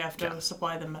because they have to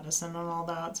supply the medicine and all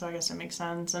that, so I guess it makes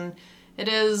sense. And it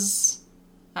is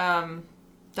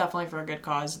definitely for a good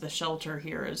cause. The shelter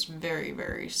here is very,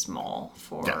 very small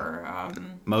for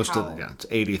it's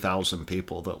 80,000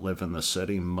 people that live in the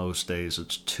city. Most days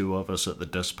it's 2 of us at the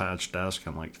dispatch desk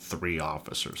and like 3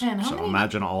 officers. Man, so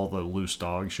imagine all the loose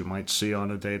dogs you might see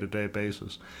on a day-to-day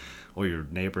basis. Or your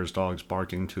neighbor's dog's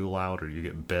barking too loud, or you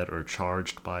get bit or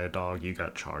charged by a dog. You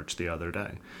got charged the other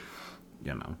day.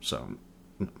 So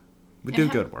we do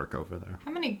good work over there.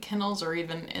 How many kennels are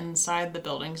even inside the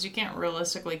buildings? You can't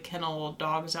realistically kennel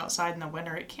dogs outside in the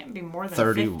winter. It can't be more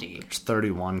than 50. It's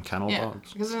 31 kennel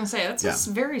dogs. Because I was going to say, that's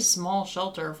a very small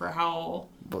shelter for how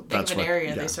big of an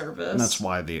area they service. And that's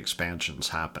why the expansion's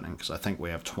happening, because I think we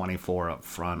have 24 up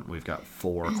front. We've got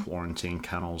 4 quarantine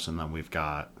kennels, and then we've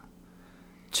got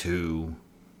 2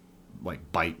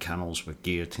 like bite kennels with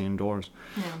guillotine doors.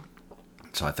 Yeah.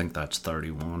 So I think that's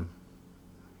 31.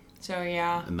 So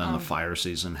yeah. And then the fire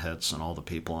season hits and all the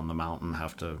people on the mountain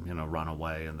have to, run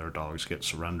away, and their dogs get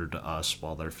surrendered to us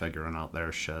while they're figuring out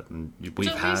their shit. And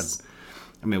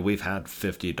we've had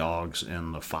 50 dogs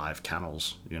in the 5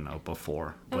 kennels,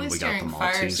 before when we got the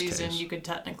Maltese fire season, case. you could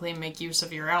technically make use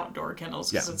of your outdoor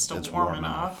kennels because it's still warm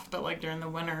enough. But like during the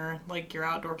winter, like your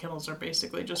outdoor kennels are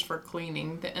basically just for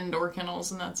cleaning the indoor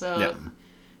kennels, and that's it. Yeah.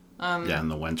 In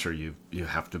the winter, you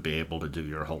have to be able to do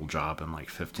your whole job in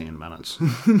like 15 minutes.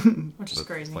 Which is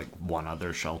crazy. Like one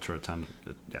other shelter attendant.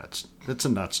 It's a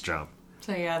nuts job.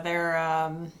 So yeah, they're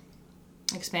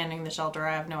expanding the shelter.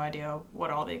 I have no idea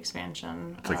what all the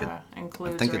expansion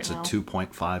includes. I think right it's now. a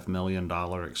 $2.5 million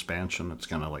expansion. It's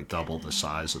going to like double the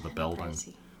size of the building.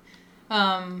 Crazy.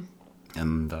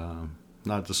 And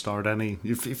not to start any,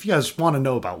 if you guys want to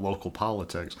know about local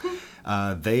politics,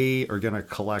 they are going to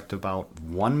collect about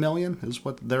 $1 million is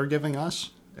what they're giving us,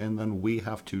 and then we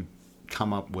have to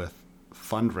come up with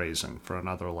fundraising for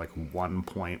another like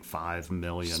 $1.5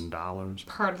 million.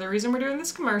 Part of the reason we're doing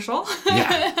this commercial.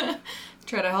 Yeah.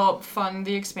 Try to help fund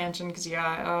the expansion because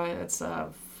it's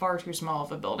far too small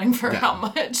of a building for how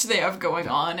much they have going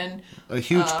on, and a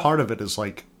huge part of it is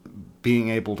like being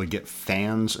able to get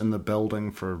fans in the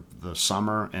building for the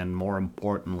summer, and more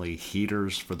importantly,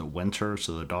 heaters for the winter,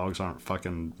 so the dogs aren't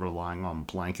fucking relying on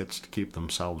blankets to keep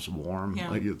themselves warm.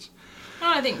 Yeah. Like it's.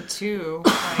 Well, I think too,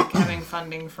 like having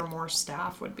funding for more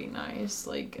staff would be nice.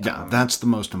 That's the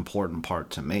most important part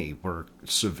to me. We're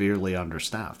severely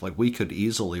understaffed. Like we could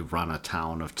easily run a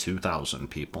town of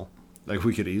 2,000 people. Like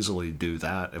we could easily do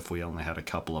that if we only had a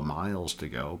couple of miles to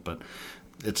go, but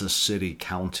it's a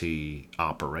city-county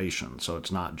operation, so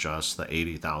it's not just the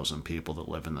 80,000 people that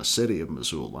live in the city of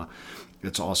Missoula.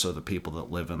 It's also the people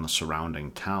that live in the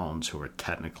surrounding towns who are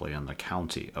technically in the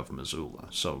county of Missoula.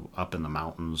 So up in the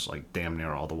mountains, like damn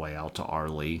near all the way out to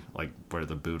Arlee, like where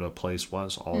the Buddha place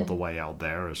was, all the way out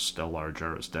there is still our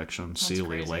jurisdiction. That's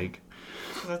Sealy crazy. Lake.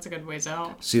 So that's a good ways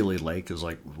out. Sealy Lake is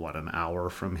like, an hour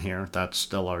from here? That's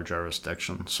still our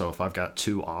jurisdiction. So if I've got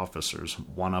 2 officers,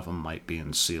 one of them might be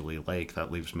in Sealy Lake.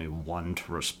 That leaves me 1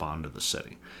 to respond to the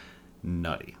city.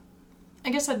 Nutty. I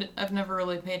guess I've never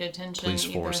really paid attention. Police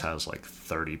force has like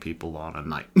 30 people on a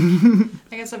night. I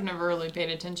guess I've never really paid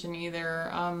attention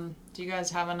either. Do you guys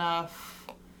have enough,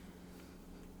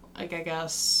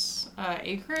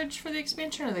 acreage for the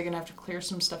expansion? Are they going to have to clear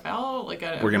some stuff out? We're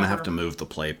going to have to move the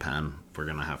playpen. We're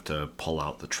going to have to pull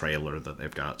out the trailer that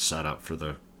they've got set up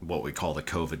for what we call the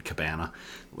COVID cabana,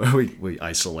 where we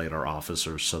isolate our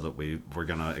officers so that we're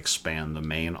going to expand the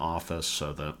main office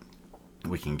so that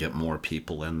we can get more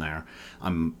people in there.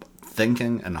 I'm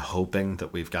thinking and hoping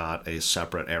that we've got a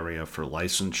separate area for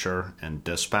licensure and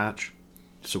dispatch,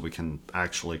 so we can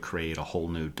actually create a whole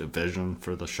new division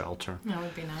for the shelter. That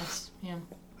would be nice, yeah.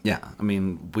 Yeah, I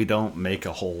mean, we don't make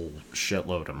a whole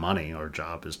shitload of money. Our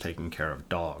job is taking care of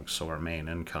dogs, so our main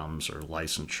incomes are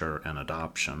licensure and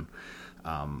adoption.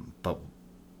 But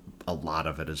a lot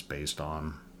of it is based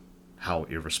on how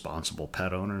irresponsible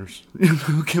pet owners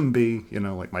can be.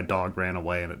 Like my dog ran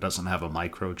away and it doesn't have a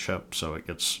microchip, so it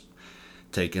gets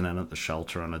taken in at the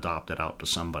shelter and adopted out to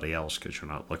somebody else because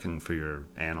you're not looking for your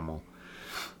animal.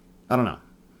 I don't know.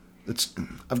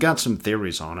 I've got some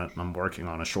theories on it, and I'm working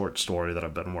on a short story that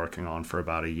I've been working on for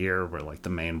about a year, where like the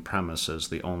main premise is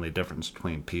the only difference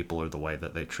between people are the way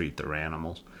that they treat their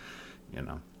animals.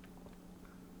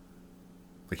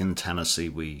 Like in Tennessee,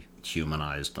 we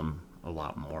humanized them a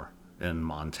lot more. In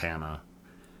Montana,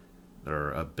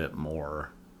 they're a bit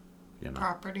more,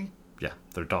 property. Yeah,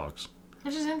 they're dogs.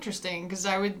 Which is interesting, because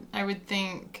I would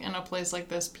think in a place like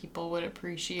this, people would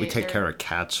appreciate. We take care of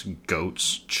cats,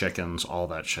 goats, chickens, all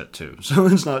that shit too. So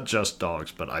it's not just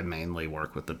dogs, but I mainly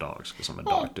work with the dogs because I'm a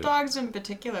dog dude. Dogs in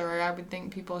particular, I would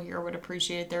think people here would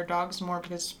appreciate their dogs more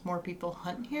because more people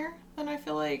hunt here than I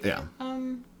feel like. Yeah.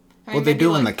 I mean, Well, they maybe,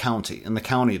 do in the like- county. In the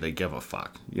county, they give a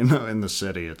fuck. You know, in the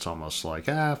city, it's almost like,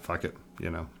 fuck it. You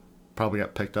know, probably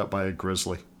got picked up by a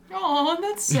grizzly. Oh,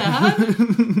 that's sad.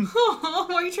 Why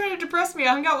are you trying to depress me? I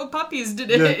hung out with puppies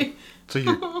today. So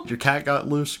your cat got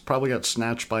loose. Probably got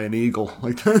snatched by an eagle.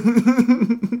 Like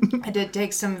that. I did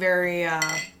take some very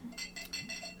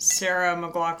Sarah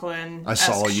McLachlan I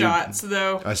saw you- shots,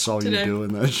 though. I saw today. you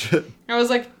doing that shit. I was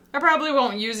like, I probably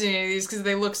won't use any of these because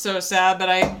they look so sad,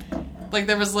 but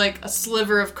there was like a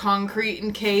sliver of concrete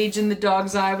and cage and the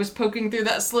dog's eye was poking through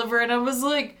that sliver and I was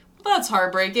like, well, that's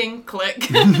heartbreaking. Click.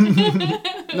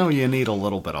 No, you need a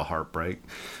little bit of heartbreak.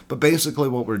 But basically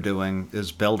what we're doing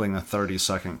is building a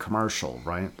 30-second commercial,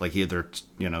 right? Like either,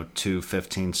 two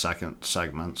 15-second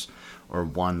segments or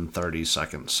one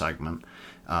 30-second segment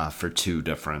for two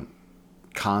different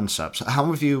concepts. How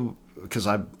have you... Because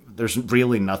there's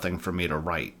really nothing for me to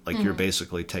write. Like, you're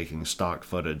basically taking stock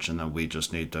footage and then we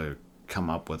just need to come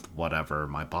up with whatever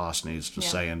my boss needs to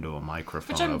say into a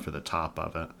microphone over the top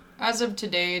of it. As of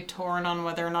today, torn on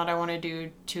whether or not I want to do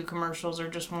 2 commercials or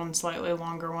just one slightly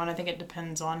longer one. I think it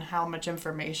depends on how much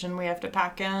information we have to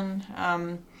pack in.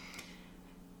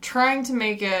 Trying to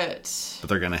make it... But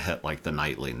they're going to hit, like, the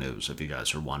nightly news, if you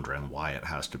guys are wondering why it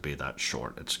has to be that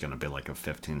short. It's going to be like a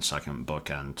 15-second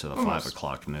bookend to the 5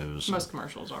 o'clock news. Most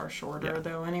commercials are shorter,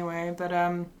 though, anyway. But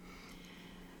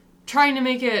trying to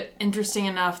make it interesting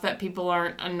enough that people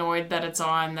aren't annoyed that it's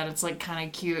on, that it's, like, kind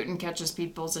of cute and catches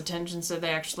people's attention so they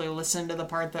actually listen to the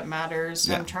part that matters.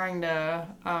 So I'm trying to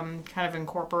kind of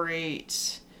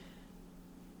incorporate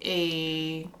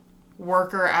a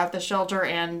worker at the shelter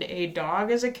and a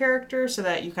dog as a character so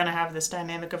that you kind of have this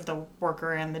dynamic of the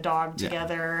worker and the dog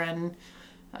together and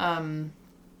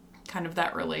kind of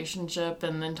that relationship,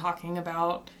 and then talking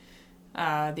about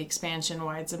the expansion,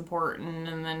 why it's important,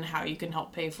 and then how you can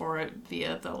help pay for it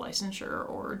via the licensure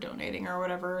or donating or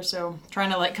whatever. So trying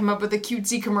to like come up with a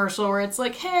cutesy commercial where it's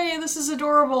like, hey, this is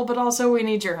adorable, but also we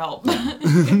need your help.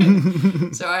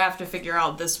 So I have to figure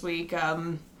out this week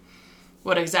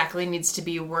what exactly needs to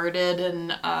be worded,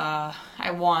 and I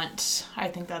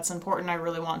think that's important. I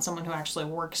really want someone who actually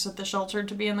works at the shelter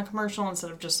to be in the commercial instead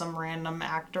of just some random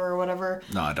actor or whatever.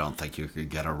 No, I don't think you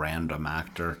could get a random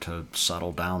actor to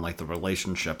settle down. Like the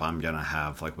relationship I'm going to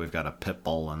have, like we've got a pit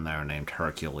bull in there named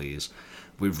Hercules.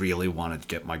 We really wanted to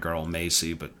get my girl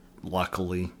Macy, but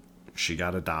luckily she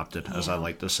got adopted, as I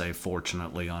like to say,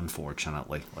 fortunately,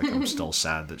 unfortunately. Like, I'm still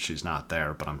sad that she's not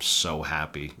there, but I'm so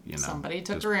happy, Somebody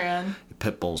took her in.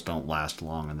 Pit bulls don't last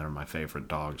long, and they're my favorite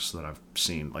dogs that I've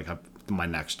seen. Like, my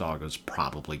next dog is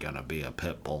probably going to be a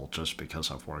pit bull, just because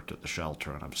I've worked at the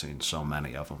shelter, and I've seen so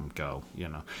many of them go,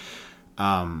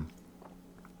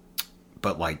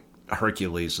 But, like,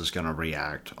 Hercules is going to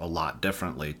react a lot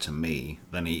differently to me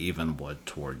than he even would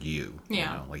toward you.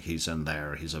 Yeah. Like, he's in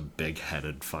there, he's a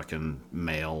big-headed fucking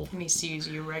male. And he sees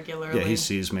you regularly. Yeah, he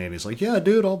sees me and he's like, yeah,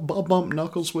 dude, I'll bump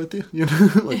knuckles with you.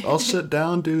 Like, I'll sit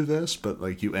down, do this. But,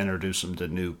 like, you introduce him to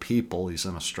new people, he's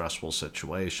in a stressful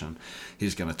situation.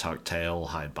 He's going to tuck tail,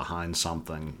 hide behind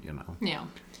something, Yeah.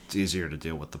 It's easier to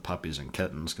deal with the puppies and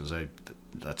kittens because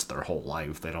that's their whole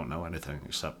life. They don't know anything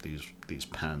except these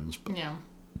pens. But. Yeah.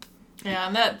 Yeah,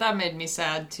 and that made me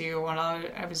sad, too, when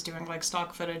I was doing, like,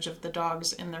 stock footage of the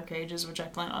dogs in their cages, which I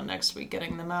plan on next week,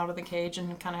 getting them out of the cage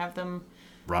and kind of have them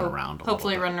run around a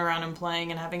hopefully little bit. running around and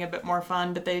playing and having a bit more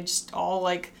fun, but they just all,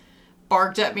 like,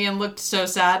 barked at me and looked so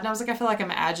sad, and I was like, I feel like I'm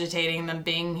agitating them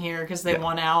being here because they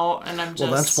want out, and I'm just...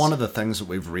 Well, that's one of the things that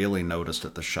we've really noticed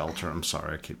at the shelter. I'm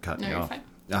sorry, I keep cutting you you're off. fine.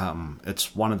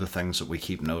 It's one of the things that we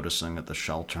keep noticing at the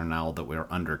shelter now that we're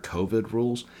under COVID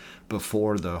rules.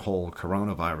 Before the whole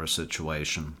coronavirus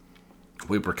situation,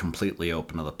 we were completely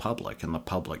open to the public, and the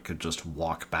public could just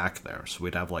walk back there. So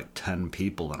we'd have like 10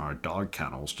 people in our dog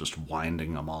kennels just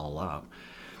winding them all up.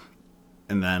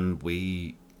 And then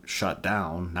we shut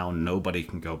down. Now nobody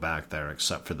can go back there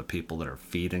except for the people that are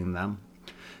feeding them.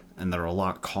 And they're a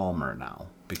lot calmer now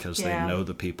because they know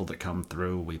the people that come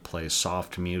through. We play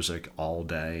soft music all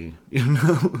day,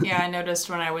 Yeah, I noticed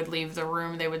when I would leave the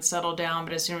room, they would settle down,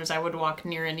 but as soon as I would walk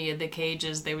near any of the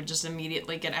cages, they would just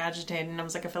immediately get agitated, and I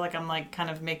was like, I feel like I'm, like, kind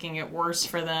of making it worse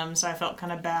for them, so I felt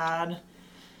kind of bad.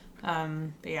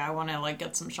 But yeah, I want to, like,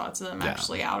 get some shots of them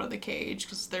actually out of the cage,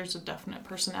 because there's a definite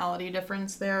personality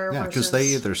difference there. Yeah, because versus... they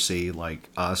either see, like,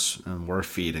 us, and we're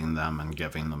feeding them and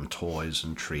giving them toys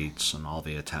and treats and all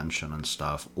the attention and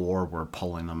stuff, or we're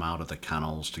pulling them out of the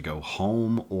kennels to go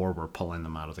home, or we're pulling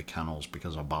them out of the kennels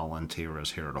because a volunteer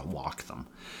is here to walk them.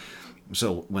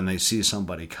 So when they see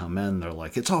somebody come in, they're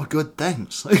like, it's all good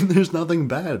things. Like, there's nothing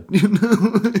bad,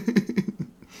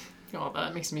 Oh, all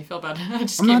that. It makes me feel bad. I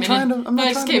just I'm came not in trying and, to- I'm not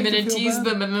I just trying to came in make and you feel teased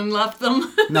bad. them and then left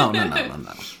them. No.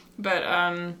 But,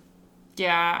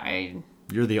 yeah,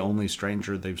 You're the only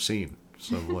stranger they've seen.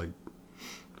 So, like...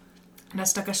 And I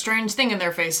stuck a strange thing in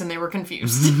their face and they were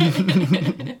confused.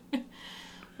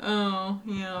 Oh,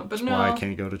 yeah. But That's no. why I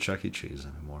can't go to Chuck E. Cheese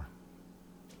anymore.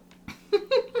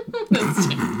 That's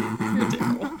You're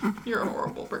terrible. You're a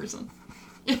horrible person.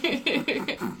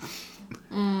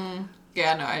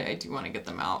 Yeah, no, I do want to get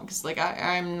them out. Because, like,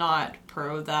 I'm not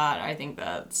pro that. I think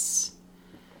that's...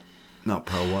 Not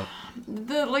pro what?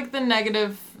 The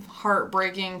negative,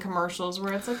 heartbreaking commercials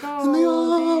where it's like, oh, In the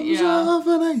arms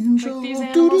of an angel. like these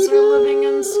animals are living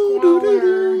in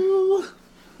squalor.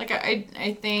 Like,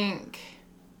 I think,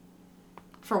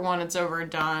 for one, it's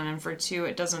overdone, and for two,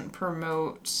 it doesn't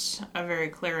promote a very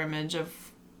clear image of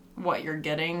what you're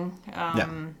getting.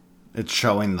 It's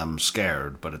showing them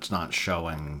scared, but it's not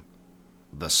showing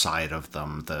the side of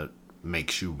them that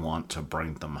makes you want to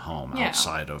bring them home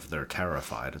outside of they're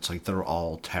terrified. It's like they're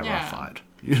all terrified.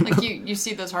 Yeah. Like you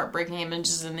see those heartbreaking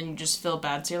images and then you just feel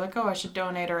bad. So you're like, oh, I should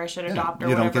donate or I should adopt or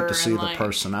you whatever. don't get to see and, the like,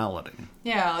 personality.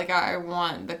 Yeah, like I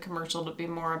want the commercial to be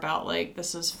more about like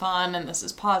this is fun and this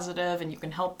is positive and you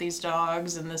can help these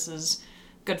dogs and this is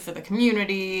good for the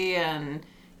community and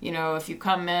you know if you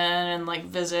come in and like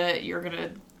visit you're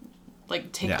gonna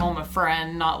like take home a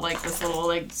friend, not like this little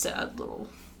like sad little.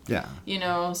 Yeah. You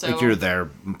know, so... Like you're there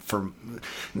for...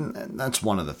 That's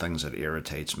one of the things that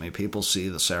irritates me. People see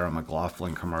the Sarah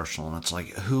McLachlan commercial and it's like,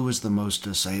 who is the most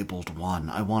disabled one?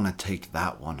 I want to take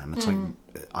that one. And it's like,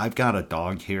 I've got a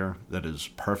dog here that is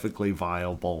perfectly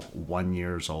viable, 1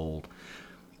 year old,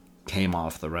 came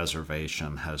off the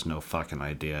reservation, has no fucking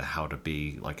idea how to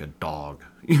be like a dog.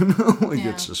 You know? Like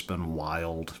it's just been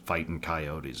wild, fighting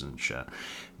coyotes and shit.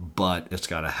 But it's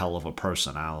got a hell of a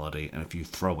personality, and if you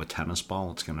throw a tennis ball,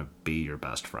 it's gonna be your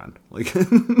best friend. Like,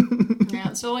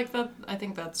 yeah. So like that, I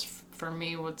think that's for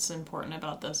me. What's important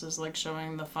about this is like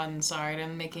showing the fun side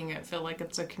and making it feel like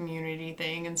it's a community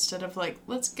thing instead of like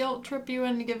let's guilt trip you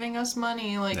into giving us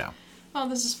money. Like, oh,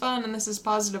 this is fun and this is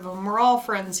positive, and we're all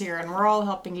friends here and we're all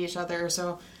helping each other.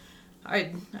 So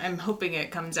I'm hoping it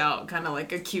comes out kind of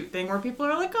like a cute thing where people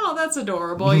are like, oh, that's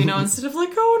adorable, you know, instead of like,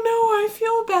 oh no, I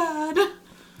feel bad.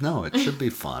 No, it should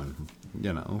be fun,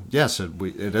 you know. Yes,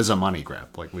 it is a money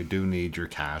grab. Like, we do need your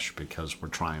cash because we're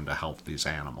trying to help these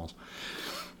animals.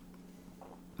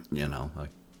 You know, like,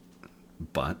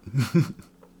 but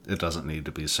it doesn't need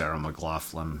to be Sarah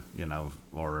McLachlan, you know,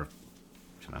 or,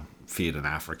 you know, feed an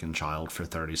African child for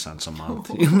 30 cents a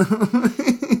month, you know.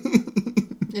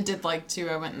 It did like too.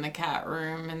 I went in the cat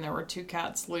room and there were two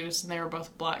cats loose and they were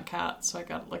both black cats. So I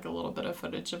got like a little bit of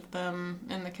footage of them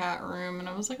in the cat room and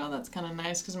I was like, oh, that's kind of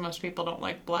nice because most people don't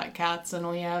like black cats and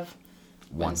we have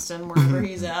Winston wherever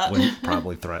he's at.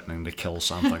 Probably threatening to kill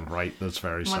something right this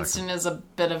very second. Winston is a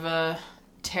bit of a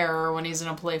terror when he's in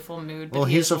a playful mood. But well,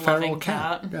 he's a feral loving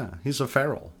cat. Yeah, he's a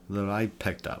feral that I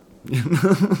picked up.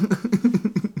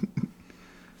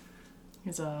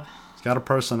 He's got a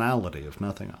personality, if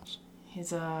nothing else.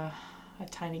 He's a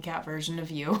tiny cat version of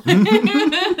you.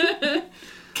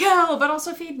 Kill, but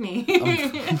also feed me.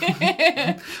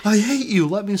 I hate you.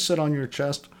 Let me sit on your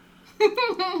chest.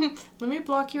 Let me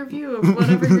block your view of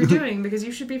whatever you're doing because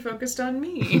you should be focused on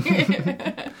me.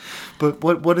 But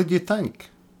what did you think?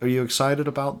 Are you excited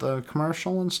about the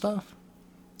commercial and stuff?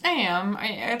 I am.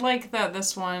 I like that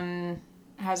this one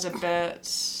has a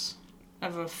bit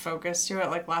of a focus to it.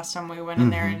 Like last time we went in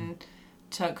there and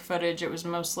took footage, it was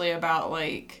mostly about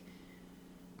like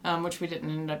which we didn't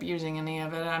end up using any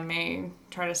of it. I may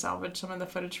try to salvage some of the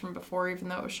footage from before even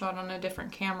though it was shot on a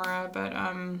different camera, but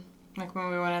like when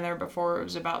we went in there before, it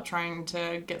was about trying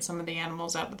to get some of the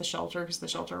animals out of the shelter because the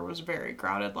shelter was very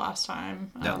crowded last time.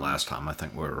 Last time I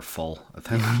think we were full. I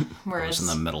think it was in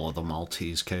the middle of the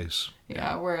Maltese case.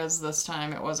 Yeah, whereas this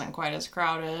time it wasn't quite as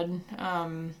crowded.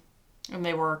 And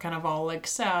they were kind of all, like,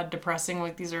 sad, depressing.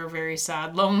 Like, these are very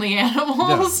sad, lonely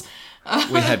animals.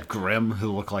 Yeah. We had Grim,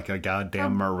 who looked like a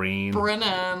goddamn Marine.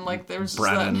 Brennan, like, there's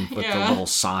Brennan with the little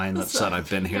sign that said, I've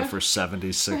been here for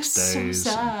 76 days. So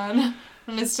sad.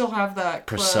 And I still have that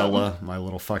clip. Priscilla, my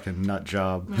little fucking nut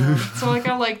job. Yeah. So, like,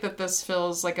 I like that this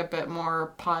feels, like, a bit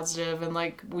more positive and,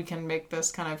 like, we can make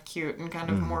this kind of cute and kind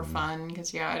of more fun.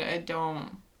 Because, I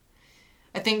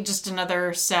think just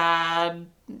another sad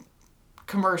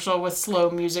commercial with slow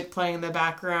music playing in the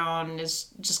background is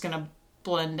just gonna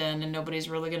blend in and nobody's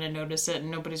really gonna notice it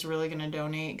and nobody's really gonna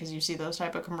donate because you see those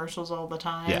type of commercials all the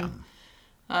time.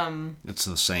 It's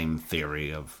the same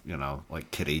theory of,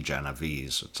 like Kitty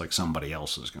Genovese. It's like somebody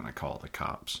else is going to call the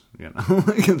cops,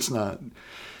 like it's not,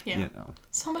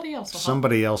 somebody else will help.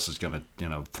 somebody else is going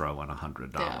to, throw in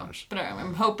 $100. Yeah. But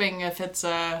I'm hoping if it's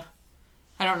I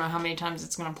don't know how many times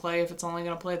it's going to play, if it's only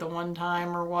going to play the one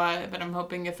time or what, but I'm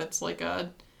hoping if it's like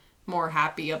a more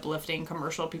happy, uplifting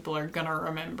commercial, people are going to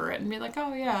remember it and be like,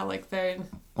 oh yeah, like they...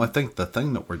 Well, I think the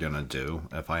thing that we're going to do,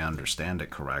 if I understand it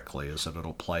correctly, is that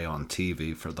it'll play on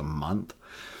TV for the month.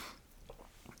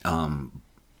 And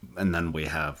then we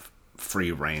have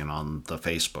free reign on the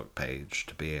Facebook page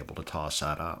to be able to toss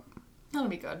that up. That'll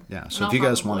be good. Yeah, so if you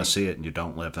guys want to see it and you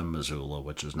don't live in Missoula,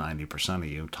 which is 90% of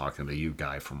you, talking to you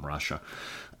guy from Russia,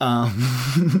 you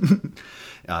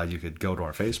could go to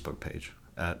our Facebook page.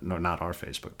 No, not our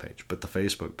Facebook page, but the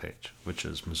Facebook page, which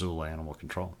is Missoula Animal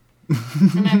Control.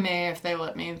 And I may, if they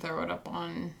let me, throw it up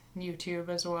on YouTube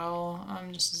as well,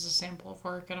 just as a sample of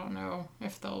work. I don't know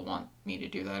if they'll want me to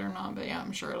do that or not, but yeah,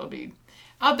 I'm sure it'll be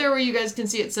out there where you guys can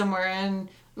see it somewhere and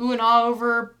ooh and ah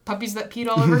over puppies that peed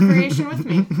all over creation with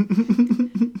me.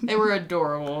 They were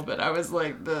adorable, but I was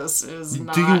like, this is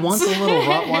not... Do you want the little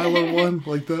Rottweiler one?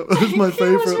 Like, that was my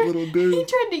favorite little dude. He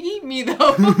tried to eat me,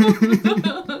 though.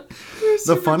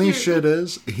 The funny shit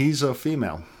is, he's a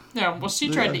female. Yeah, well, she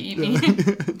tried to eat me.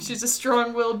 She's a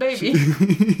strong-willed baby.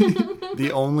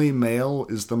 The only male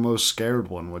is the most scared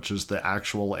one, which is the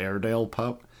actual Airedale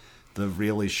pup. The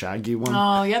really shaggy one.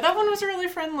 Oh, yeah, that one was really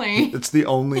friendly. It's the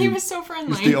only... He was so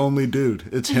friendly. It's the only dude.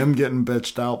 It's him getting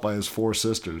bitched out by his 4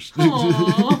 sisters.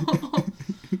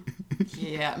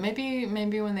 Yeah, maybe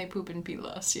when they poop and pee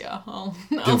less, yeah, I'll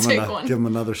take one. Give him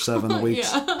another 7 weeks.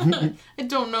 Yeah. I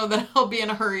don't know that I'll be in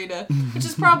a hurry to... Which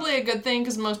is probably a good thing,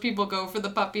 because most people go for the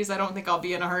puppies. I don't think I'll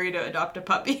be in a hurry to adopt a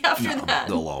puppy after that.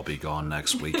 They'll all be gone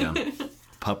next weekend.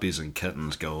 Puppies and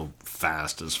kittens go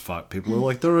fast as fuck. People are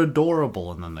like, they're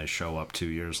adorable, and then they show up 2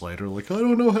 years later like, I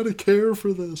don't know how to care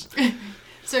for this.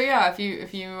 So yeah,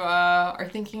 if you are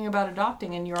thinking about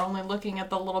adopting and you're only looking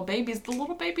at the little babies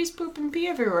poop and pee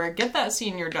everywhere. Get that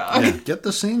senior dog. Yeah, get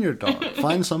the senior dog.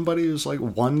 Find somebody who's like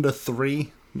 1 to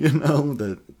 3,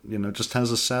 that, just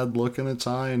has a sad look in its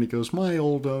eye, and he goes, my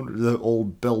old owner, the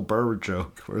old Bill Burr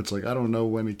joke, where it's like, I don't know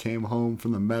when he came home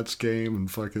from the Mets game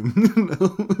and fucking,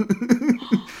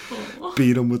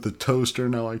 beat him with the toaster,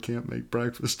 now I can't make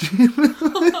breakfast.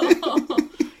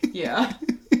 Yeah.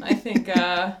 I think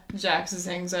Jax's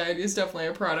anxiety is definitely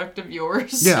a product of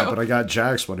yours. Yeah, but I got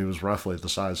Jax when he was roughly the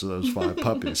size of those 5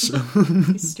 puppies. So.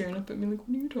 He's staring up at me like,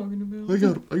 what are you talking about?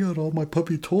 I got all my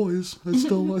puppy toys. I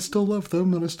still love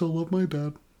them, and I still love my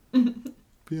dad. But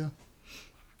yeah,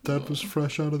 Dad was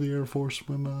fresh out of the Air Force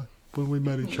when we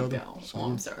met each other. Go. So. Oh,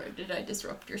 I'm sorry. Did I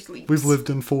disrupt your sleep? We've lived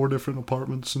in 4 different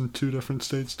apartments in 2 different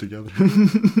states together.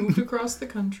 Moved across the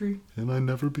country. And I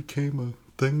never became a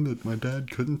thing that my dad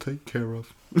couldn't take care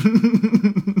of.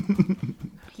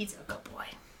 He's a good boy.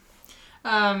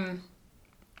 I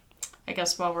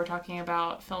guess while we're talking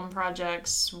about film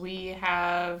projects, we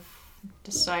have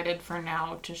decided for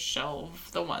now to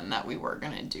shelve the one that we were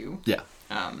going to do. Yeah.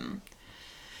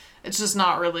 It's just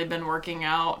not really been working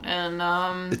out, and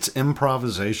it's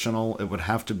improvisational. It would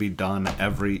have to be done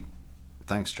every...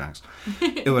 Thanks, Jax.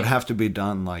 It would have to be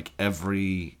done like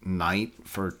every night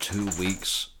for 2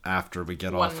 weeks after we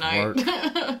get off work.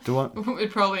 Do what?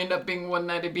 It'd probably end up being one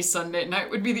night. It'd be Sunday night.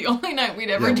 Would be the only night we'd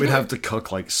ever do. We'd have to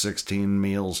cook like 16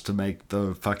 meals to make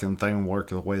the fucking thing work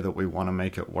the way that we want to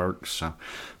make it work. So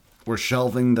we're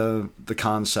shelving the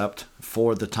concept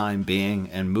for the time being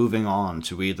and moving on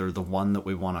to either the one that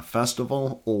we want a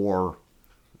festival or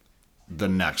the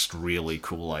next really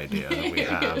cool idea that we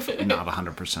have. Not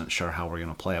 100% sure how we're going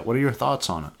to play it. What are your thoughts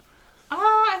on it?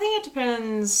 I think it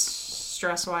depends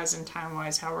stress-wise and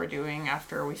time-wise how we're doing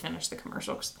after we finish the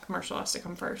commercial, because the commercial has to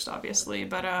come first, obviously.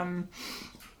 But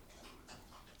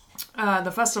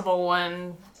the festival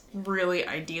one really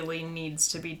ideally needs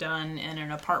to be done in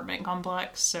an apartment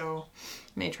complex, so I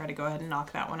may try to go ahead and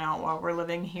knock that one out while we're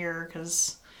living here,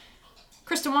 because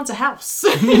Kristen wants a house. So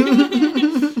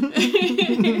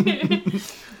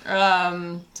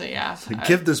yeah.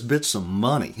 Give this bitch some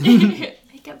money.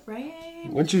 Make it rain.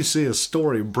 Once you see a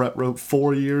story Brett wrote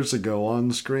 4 years ago on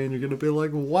the screen, you're going to be like,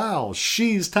 wow,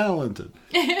 she's talented.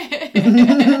 You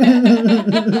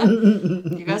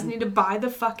guys need to buy the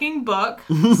fucking book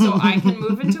so I can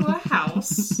move into a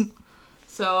house.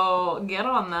 So get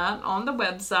on that on the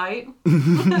website.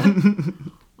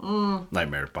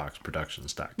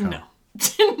 NightmareBoxProductions.com. No.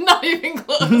 Not even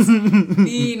close.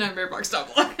 The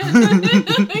NightmareBox.blog.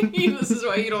 This is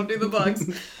why you don't do the bugs.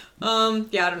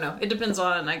 Yeah, I don't know. It depends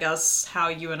on, I guess, how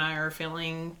you and I are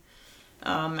feeling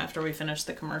after we finish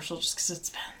the commercial, just because it's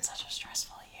been such a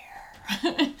stressful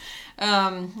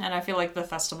And I feel like the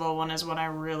festival one is what I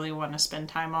really want to spend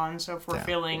time on. So if we're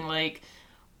feeling like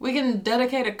we can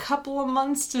dedicate a couple of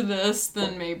months to this,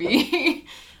 then maybe.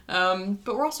 But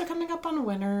we're also coming up on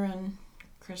winter, and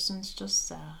Kristen's just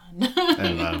sad.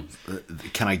 And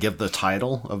can I give the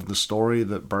title of the story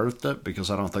that birthed it?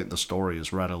 Because I don't think the story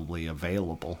is readily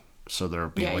available. So there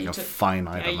would be a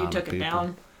finite amount of people. Yeah, you took it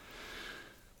down.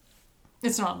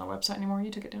 It's not on the website anymore.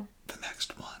 You took it down. The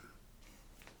next one.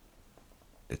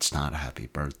 It's not Happy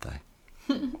Birthday.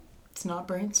 It's not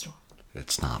Brainstorm.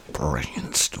 It's not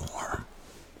Brainstorm.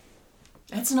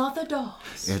 It's not the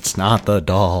dolls. It's not the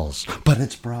dolls. But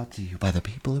it's brought to you by the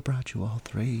people who brought you all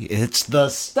three. It's The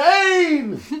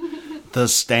Stain! The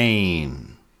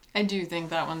Stain. I do think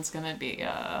that one's going to be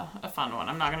a fun one.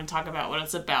 I'm not going to talk about what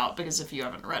it's about, because if you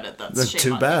haven't read it, that's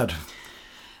too bad.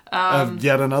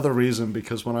 Yet another reason,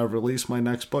 because when I release my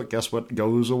next book, guess what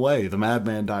goes away? The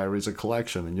Madman Diaries, a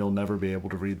collection, and you'll never be able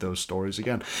to read those stories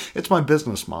again. It's my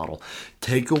business model.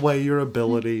 Take away your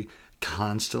ability,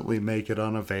 constantly make it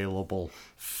unavailable,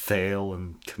 fail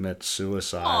and commit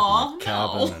suicide. Aww, in a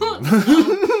cabin.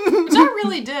 No. Which I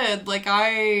really did. Like,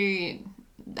 I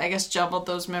guess jumbled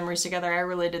those memories together. I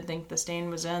really did think The Stain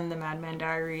was in the Madman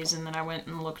Diaries, and then I went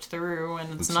and looked through,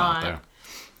 and it's not there.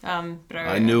 But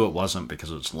I knew it wasn't,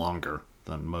 because it's longer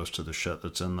than most of the shit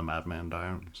that's in the Madman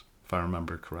Diaries, if I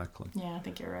remember correctly. Yeah, I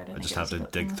think you're right. I just have to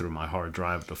dig through my hard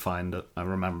drive to find it. I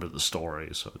remember the story,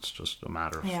 so it's just a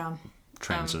matter of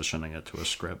transitioning it to a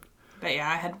script. But yeah,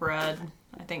 I had read,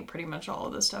 I think, pretty much all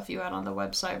of the stuff you had on the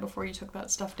website before you took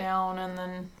that stuff down, and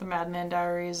then the Madman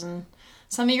Diaries and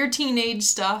some of your teenage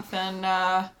stuff, and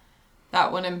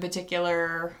that one in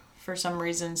particular, for some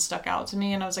reason, stuck out to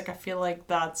me, and I was like, I feel like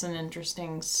that's an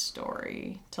interesting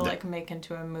story to like make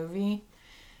into a movie.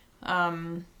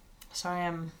 So I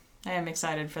am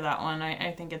excited for that one.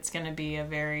 I think it's going to be a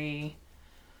very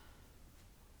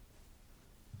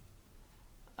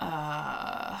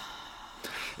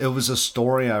it was a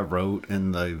story I wrote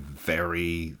in the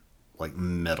very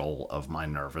middle of my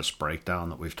nervous breakdown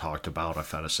that we've talked about. I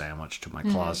fed a sandwich to my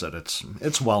closet.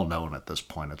 It's well known at this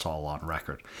point. It's all on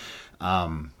record.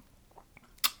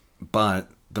 But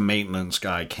the maintenance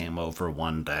guy came over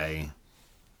one day,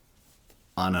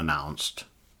 unannounced,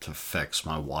 to fix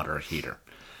my water heater.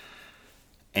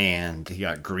 And he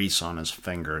got grease on his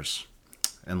fingers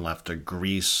and left a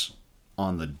grease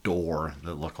on the door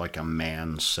that looked like a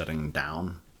man sitting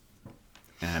down.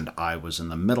 And I was in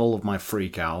the middle of my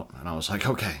freak out, and I was like,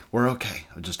 okay, we're okay.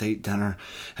 I just ate dinner.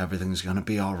 Everything's going to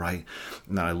be all right.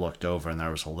 And then I looked over, and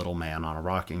there was a little man on a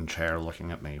rocking chair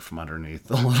looking at me from underneath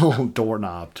the little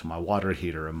doorknob to my water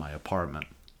heater in my apartment.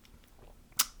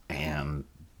 And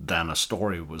then a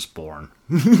story was born.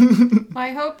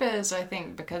 My hope is, I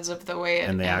think, because of the way it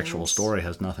And the ends, actual story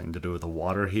has nothing to do with a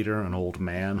water heater, an old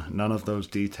man, none of those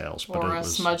details. Or a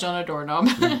smudge on a doorknob.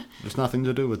 There's nothing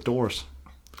to do with doors.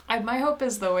 My hope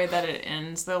is the way that it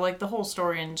ends, though, like, the whole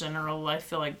story in general, I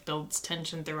feel like builds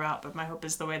tension throughout, but my hope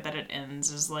is the way that it ends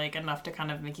is, like, enough to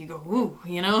kind of make you go, ooh,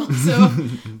 you know? So,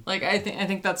 like, I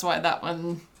think that's why that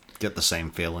one... Get the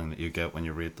same feeling that you get when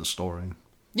you read the story.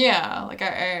 Yeah, like,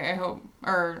 I hope,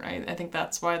 or I think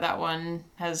that's why that one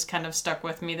has kind of stuck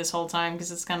with me this whole time,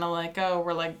 because it's kind of like, oh,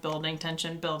 we're, like, building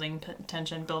tension, building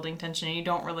tension, and you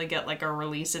don't really get, like, a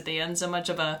release at the end, so much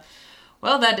of a,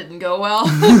 well, that didn't go well.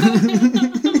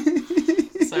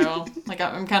 So, like,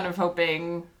 I'm kind of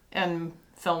hoping in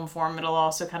film form it'll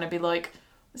also kind of be like,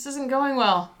 this isn't going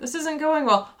well. This isn't going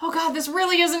well. Oh, God, this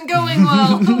really isn't going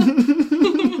well.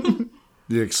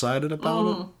 You excited about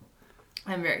it?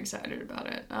 I'm very excited about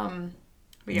it.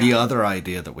 Yeah. The other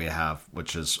idea that we have,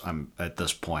 which is, at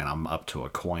this point, I'm up to a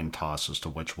coin toss as to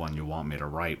which one you want me to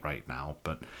write right now,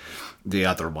 but the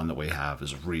other one that we have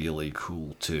is really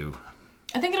cool, too.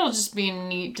 I think it'll just be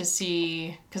neat to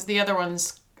see, because the other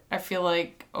one's, I feel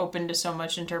like, open to so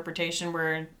much interpretation,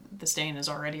 where The Stain is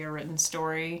already a written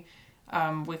story.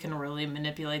 We can really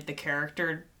manipulate the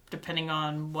character depending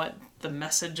on what the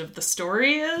message of the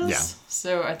story is. Yeah.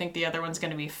 So I think the other one's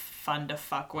going to be fun to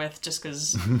fuck with, just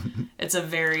because it's a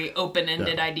very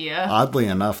open-ended idea. Oddly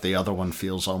enough, the other one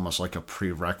feels almost like a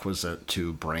prerequisite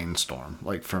to Brainstorm.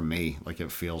 Like, for me, like,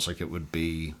 it feels like it would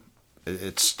be...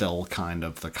 It's still kind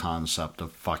of the concept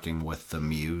of fucking with the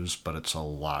muse, but it's a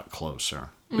lot closer.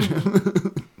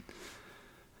 Mm-hmm.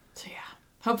 So yeah,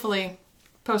 hopefully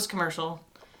post-commercial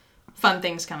fun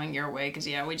things coming your way, because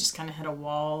we just kind of hit a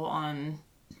wall on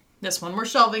this one. We're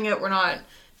shelving it. We're not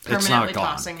permanently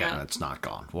tossing it. Yeah, it's not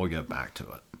gone. We'll get back to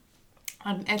it.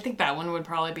 I think that one would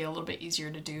probably be a little bit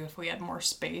easier to do if we had more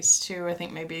space too. I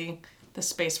think maybe the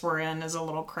space we're in is a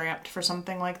little cramped for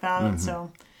something like that. Mm-hmm.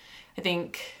 So I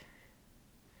think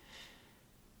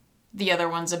The other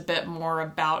one's a bit more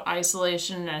about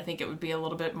isolation, and I think it would be a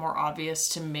little bit more obvious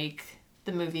to make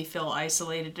the movie feel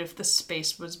isolated if the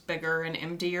space was bigger and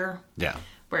emptier. Yeah.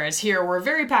 Whereas here, we're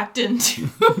very packed into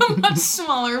a much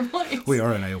smaller place. We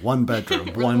are in a 1-bedroom,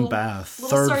 1-bath,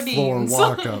 little 3rd floor sardines.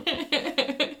 walk-up.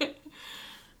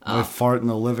 I fart in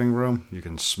the living room, you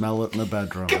can smell it in the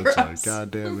bedroom. Gross. It's a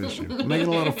goddamn issue. I'm making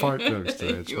a lot of fart jokes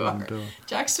today. That's You what I'm are. doing.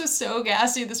 Jax was so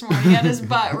gassy this morning. He had his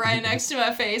butt right next to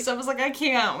my face. I was like, I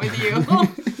can't with you.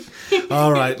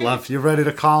 All right, Lef, you ready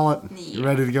to call it? You Yeah.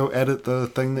 ready to go edit the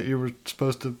thing that you were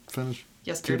supposed to finish 2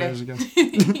 Yesterday. days ago?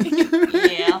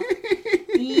 Yeah.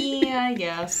 Yeah, I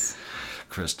guess.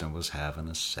 Kristen was having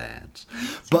a sad.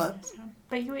 But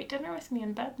But you ate dinner with me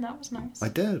in bed, and that was nice. I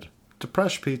did.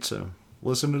 Depresh Pizza.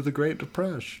 Listen to the Great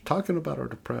Depresh. Talking about our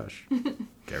Depresh.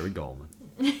 Gary Goldman.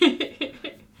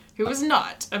 Who was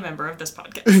not a member of this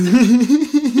podcast.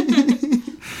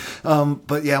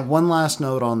 But yeah, one last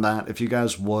note on that. If you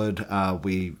guys would,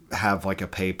 we have like a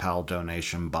PayPal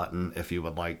donation button if you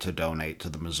would like to donate to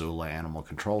the Missoula Animal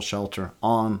Control Shelter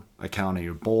on account of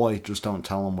your boy. Just don't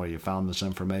tell them where you found this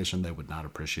information. They would not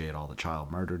appreciate all the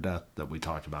child murder death that we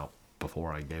talked about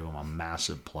before. I gave them a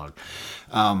massive plug.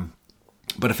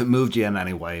 But if it moved you in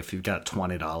any way, if you've got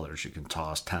 $20, you can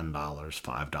toss $10,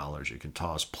 $5, you can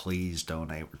toss. Please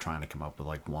donate. We're trying to come up with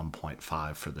like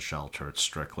 1.5 for the shelter. It's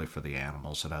strictly for the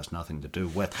animals. It has nothing to do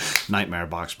with Nightmare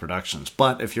Box Productions.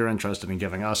 But if you're interested in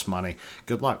giving us money,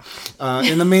 good luck.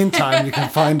 In the meantime, you can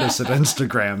find us at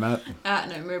Instagram At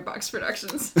Nightmare Box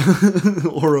Productions.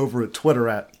 or over at Twitter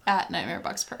At Nightmare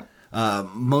Box Pro.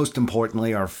 most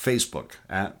importantly, our Facebook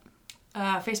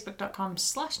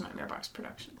Facebook.com/Nightmare Box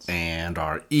Productions. and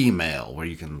our email, where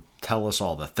you can tell us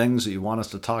all the things that you want us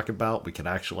to talk about. We could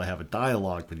actually have a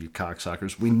dialogue with you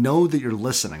cocksuckers. We know that you're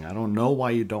listening. I don't know why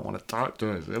you don't want to talk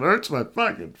to us. It hurts my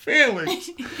fucking feelings.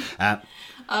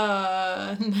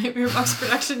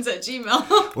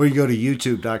 NightmareBoxProductions@gmail. Or you go to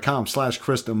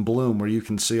youtube.com/Kristen Bloom, where you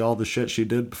can see all the shit she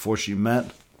did before she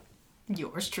met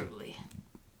Yours truly.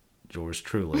 yours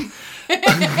truly.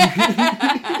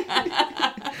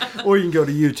 Or you can go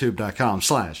to youtube.com/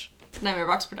 Nightmare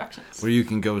Box Productions. where you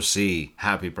can go see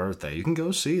Happy Birthday. You can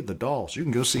go see the dolls. You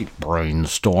can go see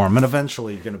Brainstorm. And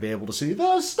eventually you're going to be able to see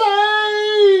The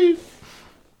State!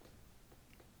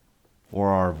 Or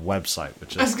our website,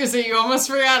 which I was is gonna say, you almost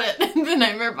forgot it. The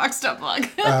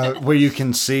NightmareBox.blog. where you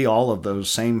can see all of those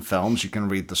same films. You can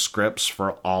read the scripts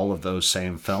for all of those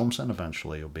same films. And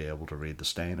eventually you'll be able to read The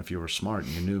Stain. If you were smart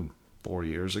and you knew 4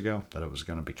 years ago that it was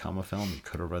going to become a film, you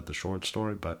could have read the short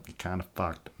story, but you kind of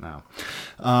fucked it now.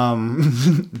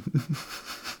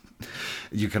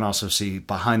 You can also see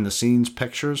behind the scenes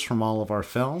pictures from all of our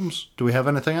films. Do we have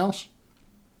anything else?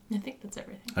 I think that's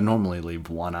everything. I normally leave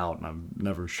one out, and I'm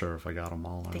never sure if I got them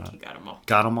all or I think not. you got them all.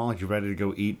 Got them all? You ready to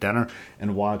go eat dinner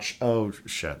and watch? Oh,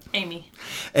 shit. Amy.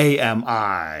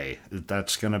 AMI.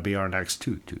 That's going to be our next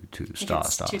two It's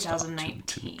days.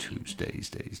 2019.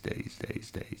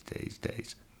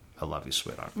 Days. I love you,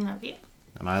 sweetheart. Love you.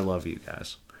 And I love you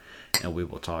guys. And we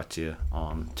will talk to you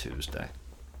on Tuesday.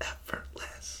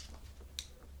 Effortless.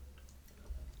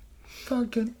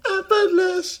 Fucking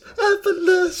effortless.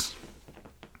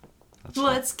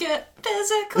 Let's get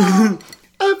physical.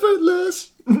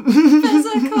 Effortless.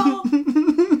 Physical.